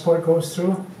this passport goes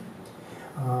through.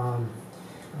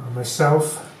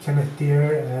 Myself, Kenneth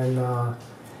Deere, and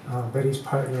Betty's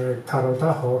partner, Taro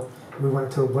Daho, we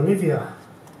went to Bolivia.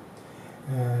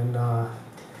 And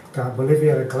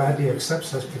Bolivia gladly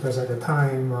accepts us because at the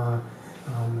time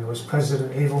it was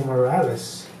President Evo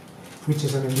Morales, which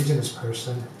is an indigenous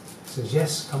person, says,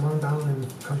 yes, come on down and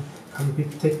come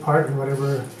take part in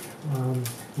whatever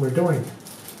we're doing.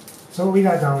 So we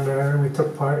got down there and we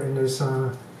took part in this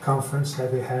conference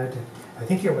that they had. I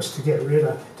think it was to get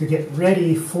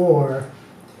ready for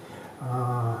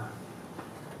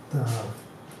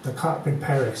the COP in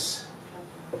Paris,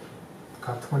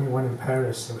 COP 21 in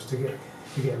Paris. It was to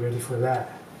get ready for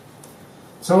that.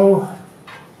 So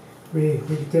we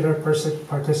did our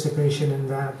participation in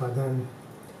that, but then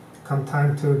come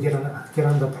time to get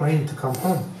on the plane to come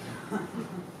home.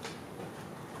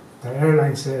 The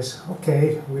airline says,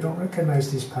 okay, we don't recognize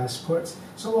these passports,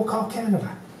 so we'll call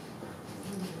Canada.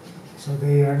 So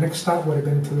our next stop would have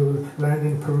been to land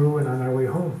in Peru and on our way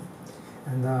home.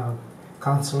 And the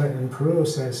consulate in Peru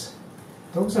says,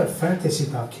 those are fantasy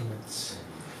documents.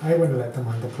 I wouldn't let them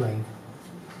on the plane.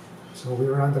 So we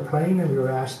were on the plane and we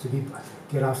were asked to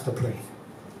get off the plane.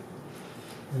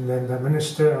 And then the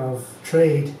Minister of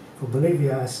Trade for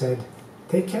Bolivia said,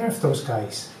 take care of those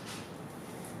guys,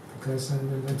 because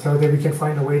until we can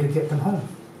find a way to get them home.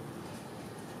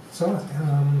 So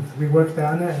we worked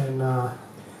on it,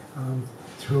 and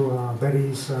through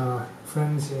Betty's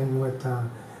friends in with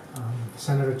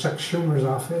Senator Chuck Schumer's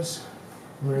office,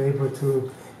 we were able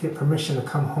to get permission to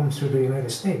come home through the United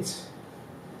States.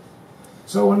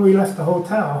 So when we left the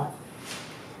hotel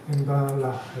in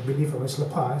I believe it was La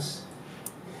Paz,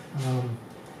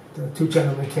 the two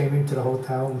gentlemen came into the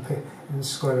hotel and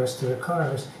escorted us to their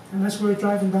cars. And as we were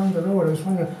driving down the road, I was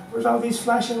wondering, where's all these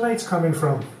flashing lights coming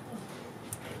from?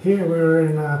 Here we were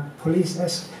in a police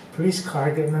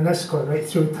car getting an escort right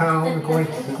through town,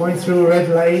 going through red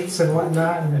lights and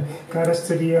whatnot, and got us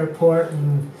to the airport.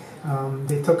 And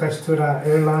they took us to the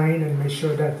airline and made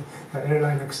sure that the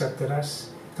airline accepted us.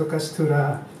 Took us to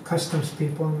the customs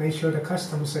people and made sure the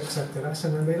customs accepted us,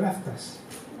 and then they left us.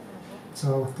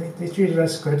 So they treated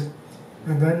us good.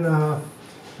 And then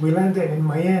we landed in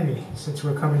Miami, since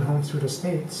we're coming home through the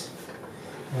States.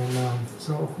 And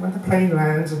so when the plane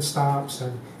lands and stops,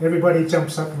 and everybody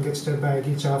jumps up and gets their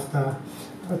baggage off the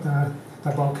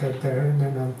bulkhead there, and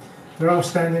then they're all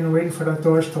standing waiting for the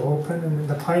doors to open, and then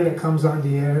the pilot comes on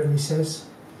the air and he says,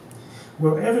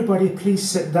 will everybody please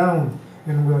sit down,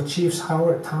 and will Chiefs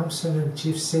Howard Thompson and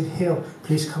Chief Sid Hill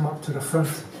please come up to the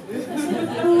front.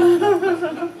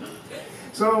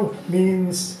 So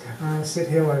means Sid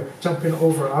Hill are jumping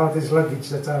over all this luggage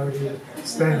that's already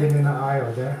standing in the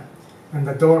aisle there. And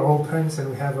the door opens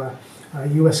and we have a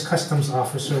U.S. Customs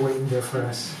officer waiting there for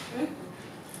us.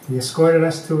 He escorted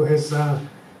us to his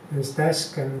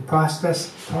desk and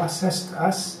processed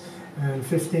us. And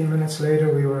 15 minutes later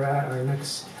we were at our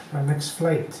next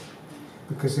flight.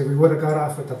 Because if we would have got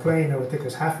off at the plane, it would take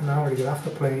us half an hour to get off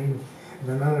the plane, and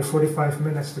another 45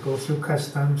 minutes to go through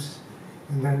customs,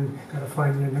 and then got to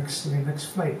find your next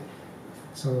flight.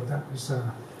 So that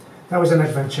was an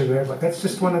adventure there. But that's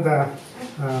just one of the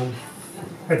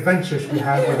adventures we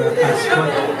had with our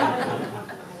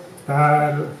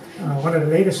passport. One of the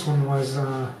latest one was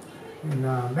in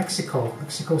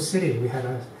Mexico City. We had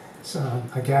a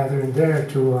gathering there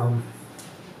to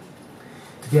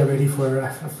get ready for,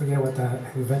 I forget what the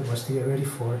event was to get ready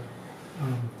for.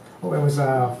 It was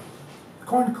a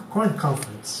corn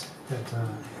conference that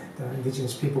the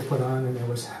indigenous people put on, and it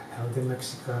was held in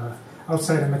Mexico,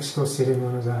 outside of Mexico City, in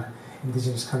one of the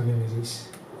indigenous communities.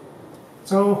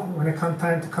 So when it come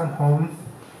time to come home,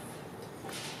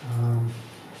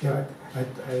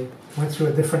 I went through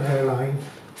a different airline,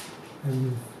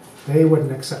 and they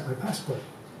wouldn't accept my passport.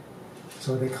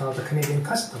 So they called the Canadian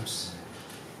Customs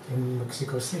in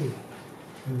Mexico City,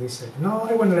 and they said, no,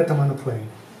 I wouldn't let them on the plane.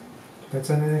 That's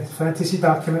a fantasy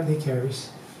document he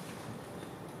carries.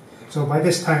 So by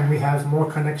this time we have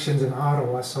more connections in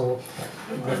Ottawa, so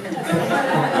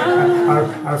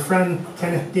our friend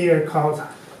Kenneth Deere called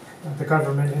the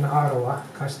government in Ottawa,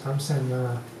 Customs,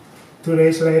 and 2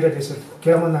 days later they said,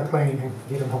 get him on that plane and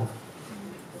get him home.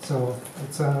 So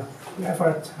we have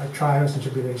our trials and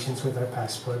tribulations with our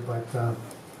passport, but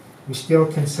we still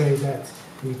can say that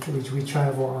we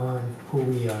travel on who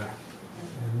we are,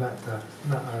 and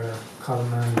not our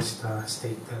colonized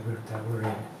state that we're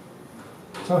in.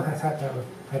 So I thought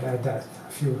I'd add that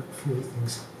a few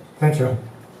things. Thank you.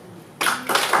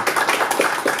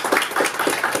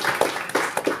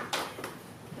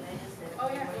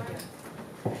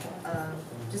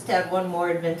 have one more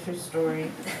adventure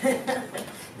story.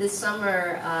 This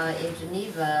summer in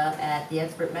Geneva at the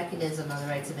Expert Mechanism on the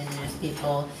Rights of Indigenous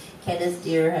People, Kenneth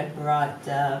Deere had brought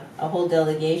a whole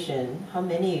delegation. How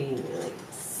many? Like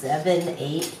 7,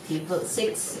 8 people,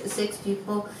 six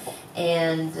people,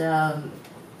 and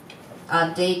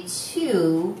on day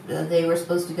 2, they were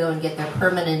supposed to go and get their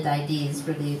permanent IDs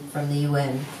from the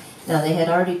UN. Now, they had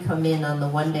already come in on the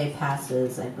one-day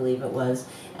passes, I believe it was,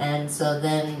 and so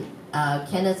then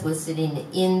Kenneth was sitting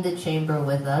in the chamber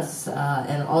with us,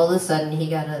 and all of a sudden he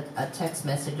got a text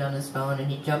message on his phone,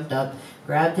 and he jumped up,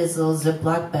 grabbed his little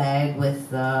Ziploc bag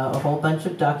with a whole bunch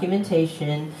of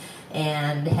documentation,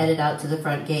 and headed out to the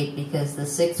front gate because the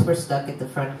 6 were stuck at the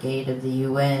front gate of the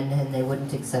UN, and they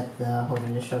wouldn't accept the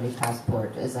Haudenosaunee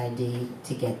passport as ID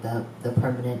to get the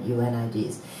permanent UN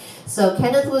IDs. So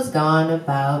Kenneth was gone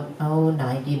about,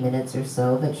 90 minutes or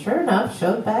so, but sure enough,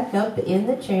 showed back up in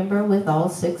the chamber with all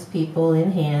 6 people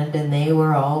in hand, and they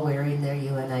were all wearing their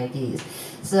UN IDs.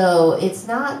 So it's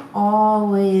not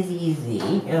always easy,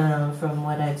 from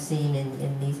what I've seen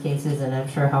in these cases, and I'm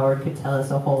sure Howard could tell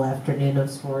us a whole afternoon of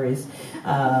stories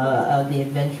of the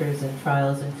adventures and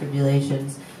trials and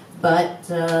tribulations. But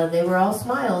they were all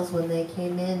smiles when they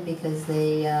came in because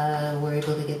they were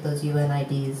able to get those UN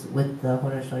IDs with the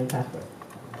Haudenosaunee passport.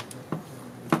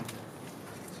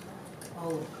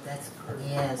 Oh, that's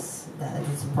yes, that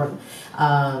is important.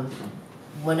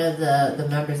 One of the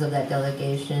members of that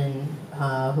delegation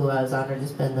who I was honored to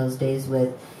spend those days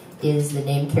with is the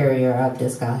name carrier of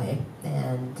Haudenosaunee,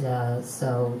 and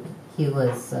so he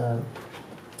was. It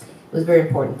was very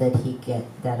important that he get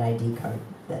that ID card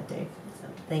that day. So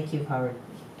thank you, Howard.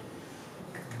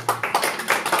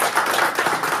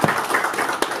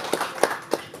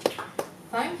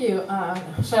 Thank you,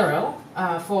 Sheryl,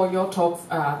 for your talk,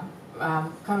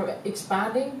 kind of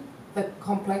expanding the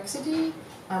complexity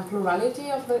and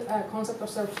plurality of the concept of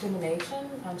self-determination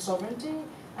and sovereignty,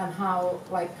 and how,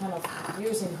 like, kind of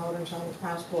using Haudenosaunee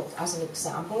passport as an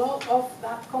example of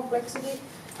that complexity.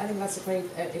 I think that's a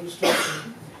great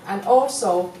illustration. And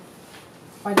also,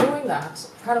 by doing that,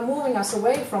 kind of moving us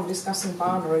away from discussing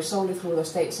boundaries solely through the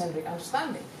state-centric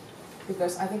understanding.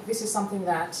 Because I think this is something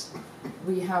that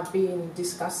we have been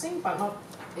discussing, but not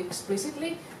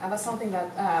explicitly, and that's something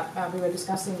that we were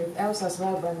discussing with Elsa as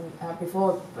well when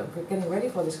before getting ready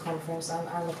for this conference,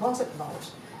 and the concept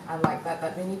notes, and like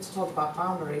that we need to talk about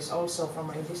boundaries also from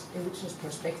an indigenous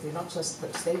perspective, not just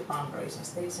the state boundaries and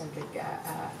state-centric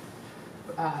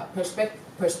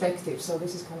perspective. So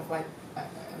this is kind of like an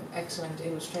excellent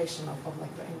illustration of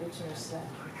like the indigenous,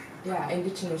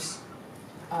 indigenous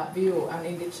view and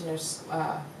indigenous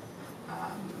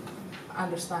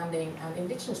understanding and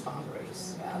indigenous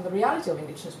boundaries, and the reality of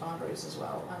indigenous boundaries as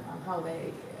well, and how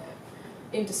they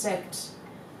intersect.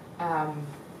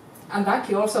 And thank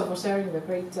you also for sharing the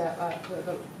great,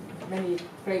 the many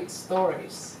great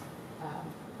stories.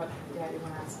 But yeah, you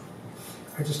want to add something?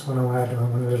 I just want to add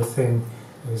one little thing.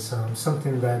 Is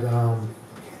something that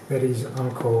Betty's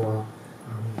uncle,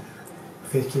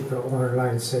 Faithkeeper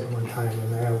Orline, said one time,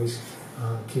 and I always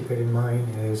keep it in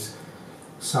mind, is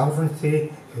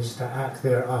sovereignty is the act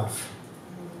thereof.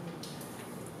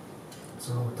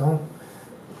 So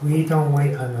we don't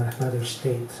wait on another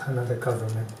state, another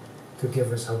government to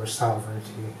give us our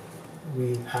sovereignty.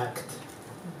 We act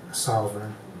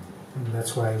sovereign, and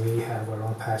that's why we have our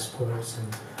own passports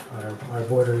and our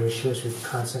border issues. We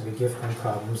constantly give them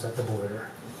problems at the border.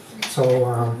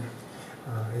 So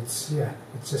it's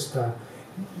just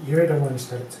you're the ones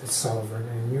that's sovereign,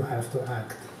 and you have to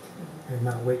act and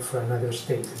not wait for another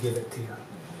state to give it to you.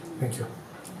 Thank you.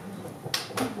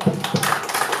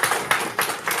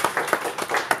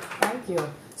 Thank you.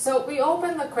 So we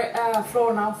open the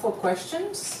floor now for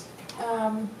questions.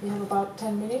 We have about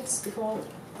 10 minutes before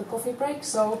the coffee break,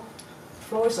 so the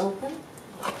floor is open.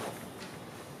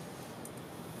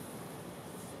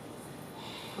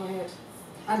 Go ahead.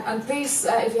 And please,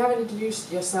 if you haven't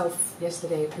introduced yourself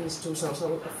yesterday, please do so.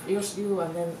 So you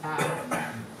and then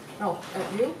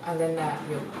you and then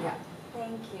you. Yeah.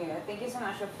 Thank you. Thank you so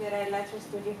much. Sheryl Lightfoot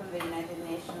from the United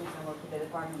Nations. I work with the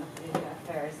Department of Indigenous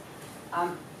Affairs.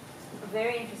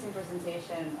 Very interesting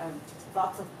presentation.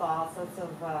 Lots of thoughts, lots of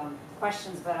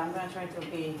questions, but I'm going to try to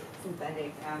be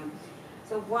synthetic.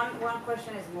 So one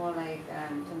question is more like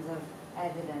in terms of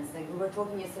evidence. Like we were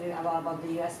talking yesterday about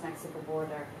the U.S.-Mexico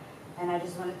border, and I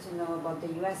just wanted to know about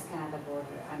the U.S.-Canada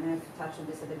border. I know you touched on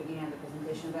this at the beginning of the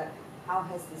presentation, but how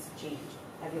has this changed?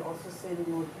 Have you also seen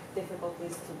more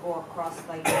difficulties to go across,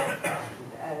 like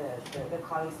the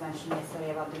colleagues mentioned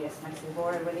yesterday about the U.S.-Mexico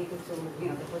border related to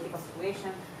the political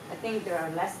situation? I think there are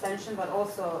less tension, but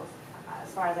also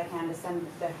as far as I can understand,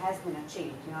 there has been a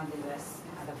change, on the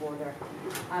U.S.-Canada border.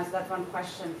 So that's one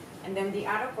question. And then the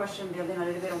other question, building a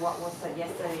little bit on what was said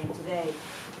yesterday and today,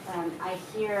 I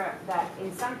hear that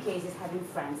in some cases having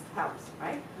friends helps,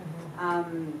 right?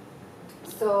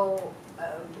 So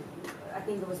I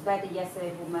think it was Betty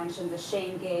yesterday who mentioned the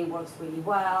shame game works really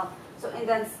well. So in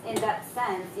that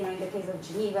sense, in the case of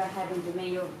Geneva, having the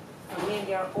mayor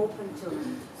familiar, open to.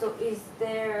 So is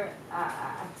there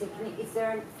a technique? Is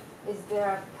there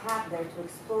a path there to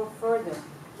explore further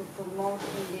to promote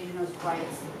Indigenous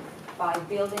rights by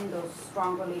building those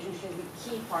strong relationships with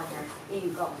key partners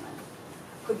in government?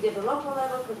 Could be at the local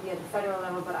level, could be at the federal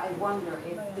level, but I wonder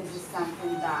if this is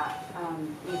something that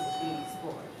is being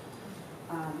explored.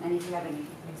 And if you have any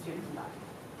experience in that.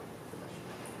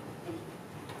 Thank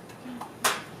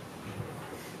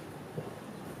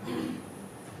you.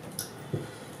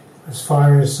 As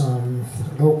far as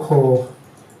local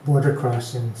border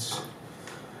crossings,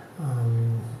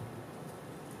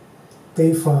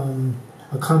 they've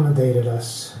accommodated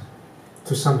us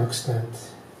to some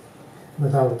extent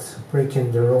without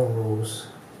breaking their own rules.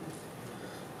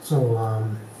 So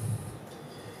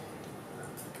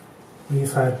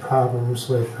we've had problems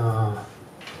with,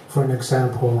 for an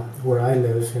example, where I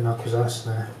live in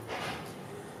Haudenosaunee,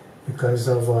 because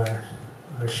of our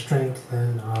strength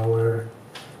and our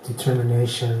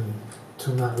determination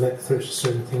to not let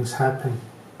certain things happen.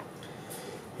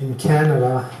 In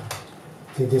Canada,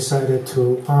 they decided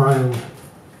to arm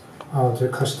all their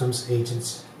customs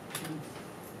agents.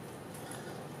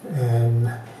 And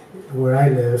where I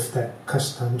live, that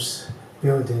customs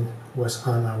building was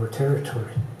on our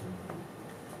territory.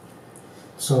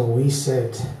 So we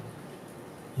said,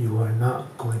 you are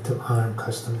not going to arm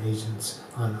customs agents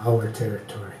on our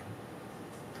territory.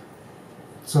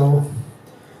 So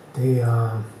they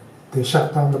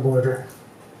shut down the border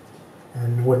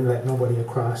and wouldn't let nobody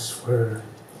across for,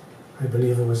 I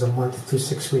believe it was a month to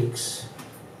 6 weeks.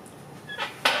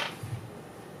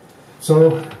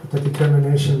 So the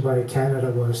determination by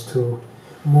Canada was to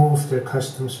move their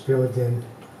customs building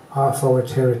off our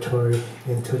territory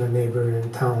into the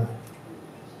neighboring town.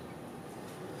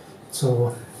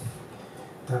 So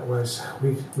that was,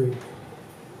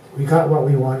 we got what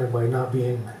we wanted by not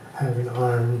having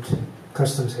armed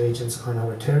customs agents on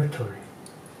our territory.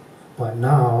 But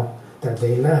now that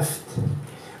they left,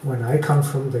 when I come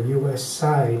from the US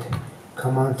side,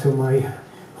 come onto my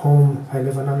home, I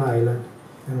live on an island,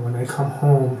 and when I come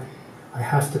home, I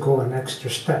have to go an extra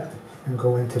step and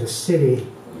go into the city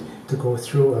to go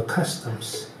through a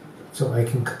customs so I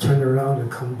can turn around and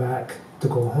come back to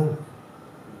go home.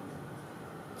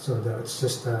 So that's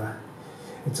just,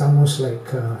 it's almost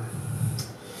like,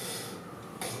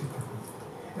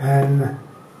 and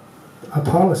a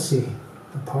policy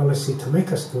to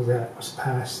make us do that was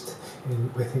passed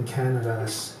within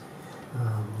Canada's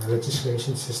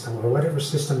legislation system, or whatever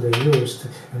system they used,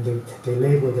 and they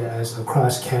labeled it as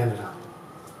across Canada.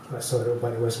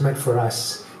 But it was meant for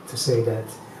us to say that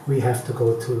we have to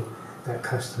go to that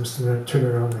customs to turn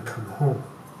around and come home.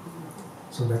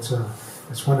 So that's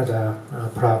one of the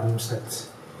problems that,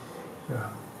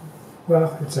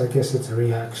 well, I guess it's a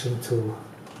reaction to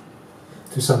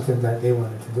something that they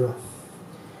wanted to do.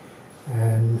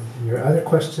 And your other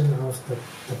question of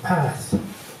the path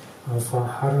of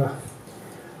how to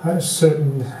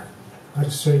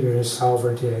assert your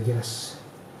sovereignty, I guess,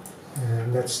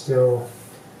 and that's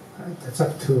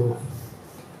up to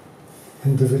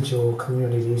individual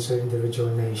communities or individual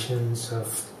nations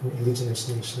of indigenous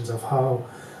nations of how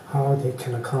they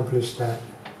can accomplish that.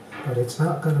 But it's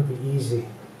not going to be easy,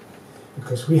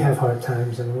 because we have hard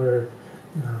times, and we're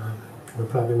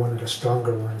probably one of the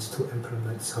stronger ones to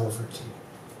implement sovereignty.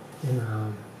 In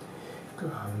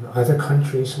other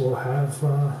countries will have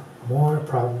more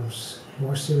problems,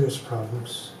 more serious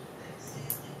problems,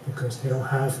 because they don't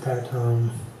have that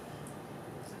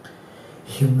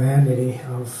humanity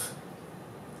of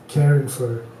caring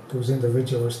for those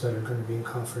individuals that are going to be in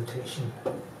confrontation.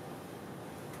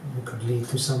 It could lead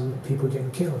to some people getting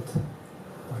killed.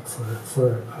 But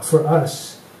for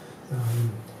us,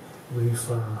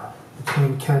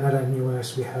 between Canada and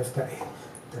US, we have that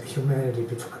humanity,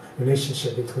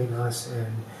 relationship between us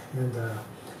and our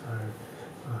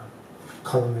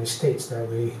colonized states that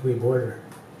we border.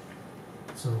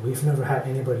 So we've never had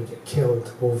anybody get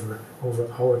killed over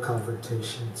our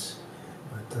confrontations.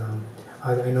 But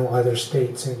I know other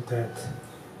states ain't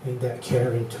that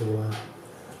caring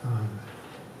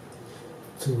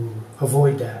to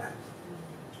avoid that.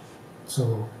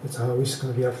 So it's always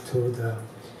going to be up to the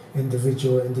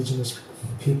individual indigenous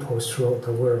peoples throughout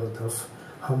the world of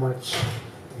how much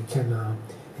they can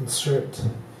insert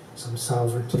some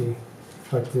sovereignty,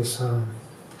 but this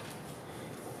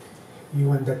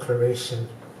UN Declaration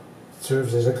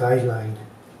serves as a guideline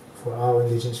for all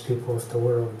indigenous people of the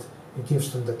world. It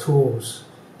gives them the tools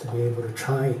to be able to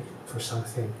try for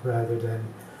something rather than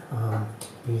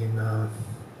being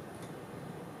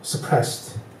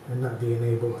suppressed and not being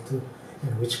able to,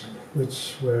 and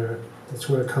that's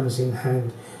where it comes in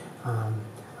hand.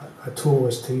 A tool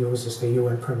is to use as the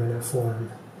UN Permanent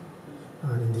Forum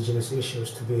on indigenous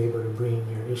issues to be able to bring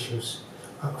your issues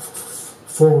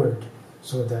forward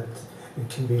so that it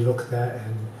can be looked at,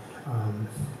 and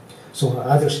so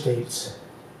other states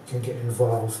can get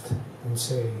involved and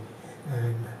say,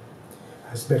 and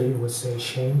as Betty would say,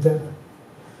 shame them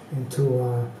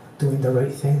into doing the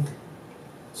right thing.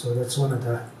 So that's one of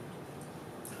the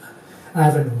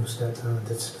avenues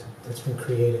that's been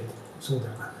created, so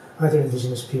that other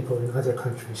indigenous people in other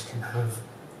countries can have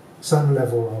some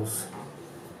level of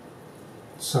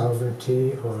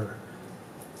sovereignty or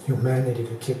humanity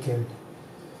to kick in.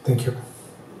 Thank you.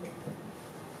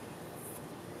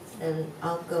 And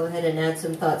I'll go ahead and add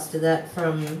some thoughts to that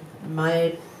from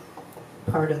my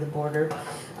part of the border.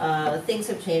 Things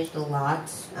have changed a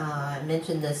lot. I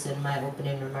mentioned this in my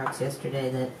opening remarks yesterday,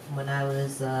 that when I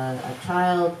was a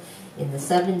child in the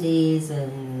 70s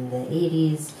and the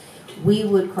 80s, we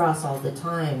would cross all the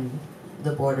time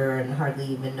the border and hardly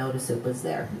even notice it was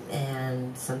there.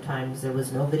 And sometimes there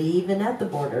was nobody even at the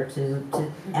border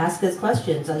to ask us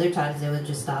questions. Other times they would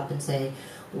just stop and say,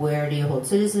 where do you hold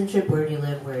citizenship, where do you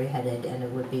live, where are you headed? And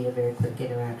it would be a very quick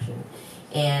interaction.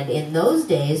 And in those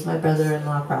days, my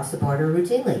brother-in-law crossed the border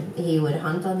routinely. He would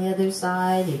hunt on the other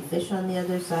side, he'd fish on the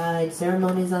other side,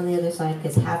 ceremonies on the other side,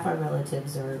 because half our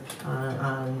relatives are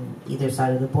on either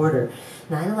side of the border.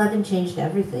 9/11 changed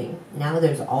everything. Now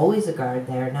there's always a guard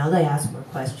there. Now they ask more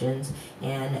questions.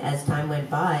 And as time went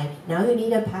by, now you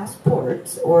need a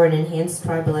passport or an enhanced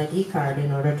tribal ID card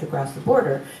in order to cross the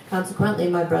border. Consequently,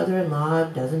 my brother-in-law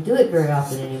doesn't do it very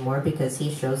often anymore, because he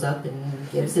shows up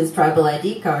and gives his tribal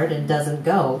ID card and doesn't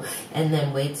go, and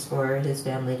then waits for his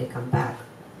family to come back.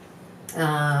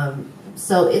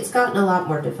 So it's gotten a lot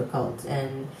more difficult,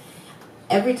 and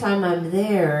every time I'm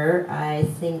there, I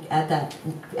think at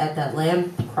that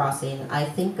land crossing, I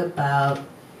think about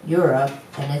Europe,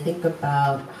 and I think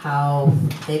about how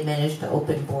they've managed to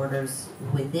open borders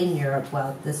within Europe while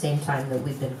at the same time that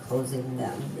we've been closing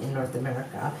them in North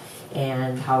America,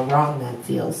 and how wrong that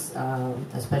feels,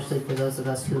 especially for those of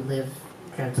us who live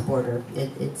trans-border.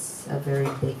 It's a very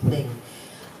big thing.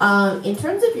 In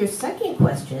terms of your second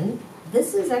question,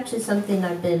 this is actually something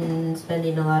I've been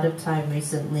spending a lot of time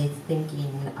recently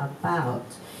thinking about.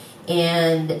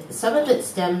 And some of it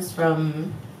stems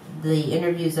from the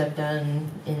interviews I've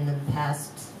done in the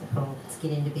past, it's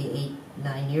getting to be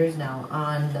 8-9 years now,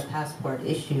 on the passport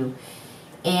issue.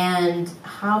 And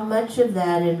how much of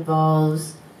that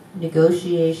involves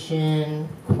negotiation,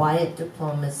 quiet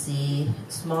diplomacy,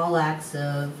 small acts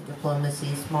of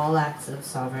diplomacy, small acts of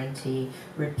sovereignty,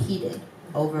 repeated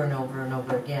over and over and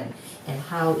over again, and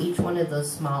how each one of those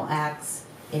small acts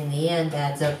in the end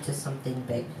adds up to something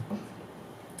big.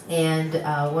 And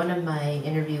one of my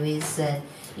interviewees said,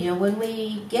 you know, when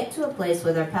we get to a place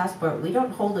with our passport, we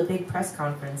don't hold a big press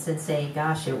conference and say,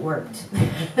 gosh, it worked.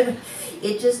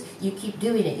 It just, you keep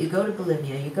doing it. You go to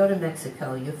Bolivia, you go to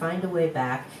Mexico, you find a way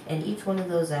back, and each one of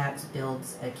those acts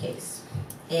builds a case.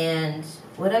 And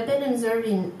what I've been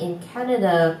observing in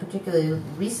Canada, particularly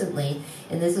recently,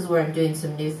 and this is where I'm doing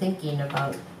some new thinking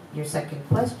about your second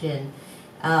question,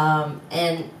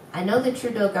 and I know the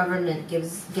Trudeau government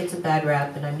gets a bad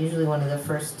rap, and I'm usually one of the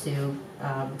first to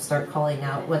start calling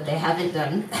out what they haven't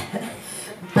done.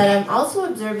 But I'm also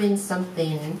observing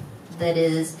something that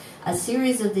is a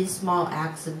series of these small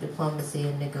acts of diplomacy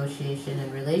and negotiation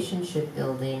and relationship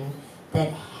building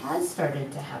that has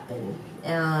started to happen.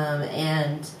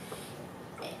 And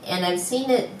I've seen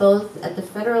it both at the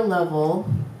federal level,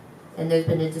 and there's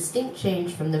been a distinct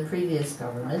change from the previous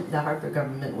government. The Harper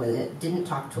government with it didn't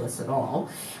talk to us at all.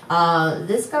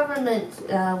 This government,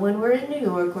 when we're in New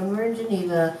York, when we're in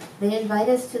Geneva, they invite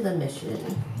us to the mission.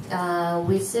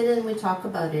 We sit and we talk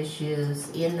about issues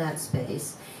in that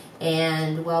space.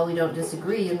 And while we don't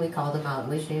disagree and we call them out and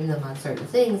we shame them on certain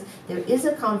things, there is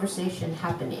a conversation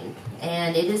happening.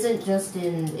 And it isn't just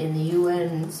in the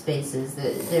UN spaces.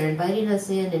 They're inviting us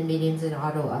in meetings in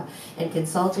Ottawa and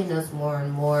consulting us more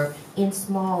and more in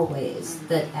small ways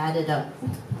that added up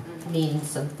mean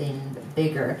something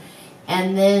bigger.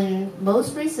 And then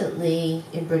most recently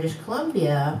in British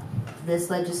Columbia,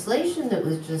 this legislation that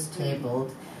was just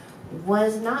tabled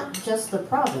was not just the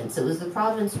province. It was the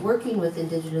province working with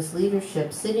Indigenous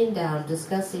leadership, sitting down,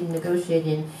 discussing,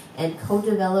 negotiating, and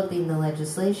co-developing the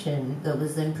legislation that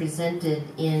was then presented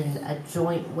in a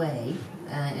joint way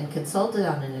and consulted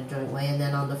on in a joint way, and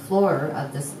then on the floor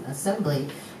of this assembly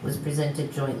was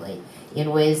presented jointly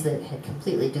in ways that had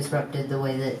completely disrupted the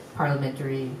way that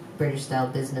parliamentary British-style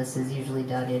business is usually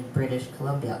done in British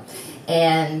Columbia.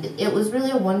 And it was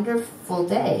really a wonderful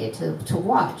day to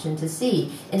watch and to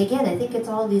see. And again, I think it's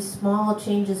all these small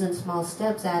changes and small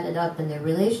steps added up, and their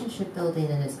relationship building,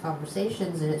 and it's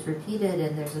conversations, and it's repeated,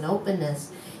 and there's an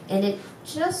openness. And it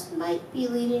just might be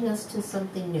leading us to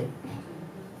something new.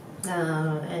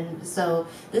 And so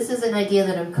this is an idea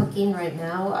that I'm cooking right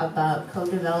now about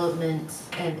co-development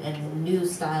and new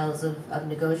styles of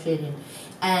negotiating.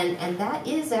 And that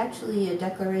is actually a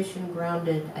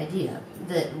declaration-grounded idea,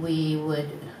 that we would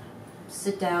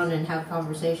sit down and have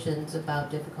conversations about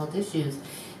difficult issues.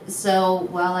 So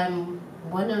while I'm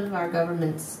one of our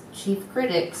government's chief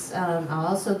critics, I'll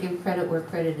also give credit where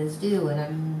credit is due, and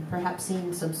I'm perhaps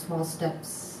seeing some small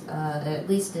steps, at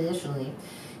least initially,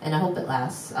 and I hope it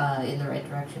lasts in the right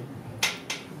direction.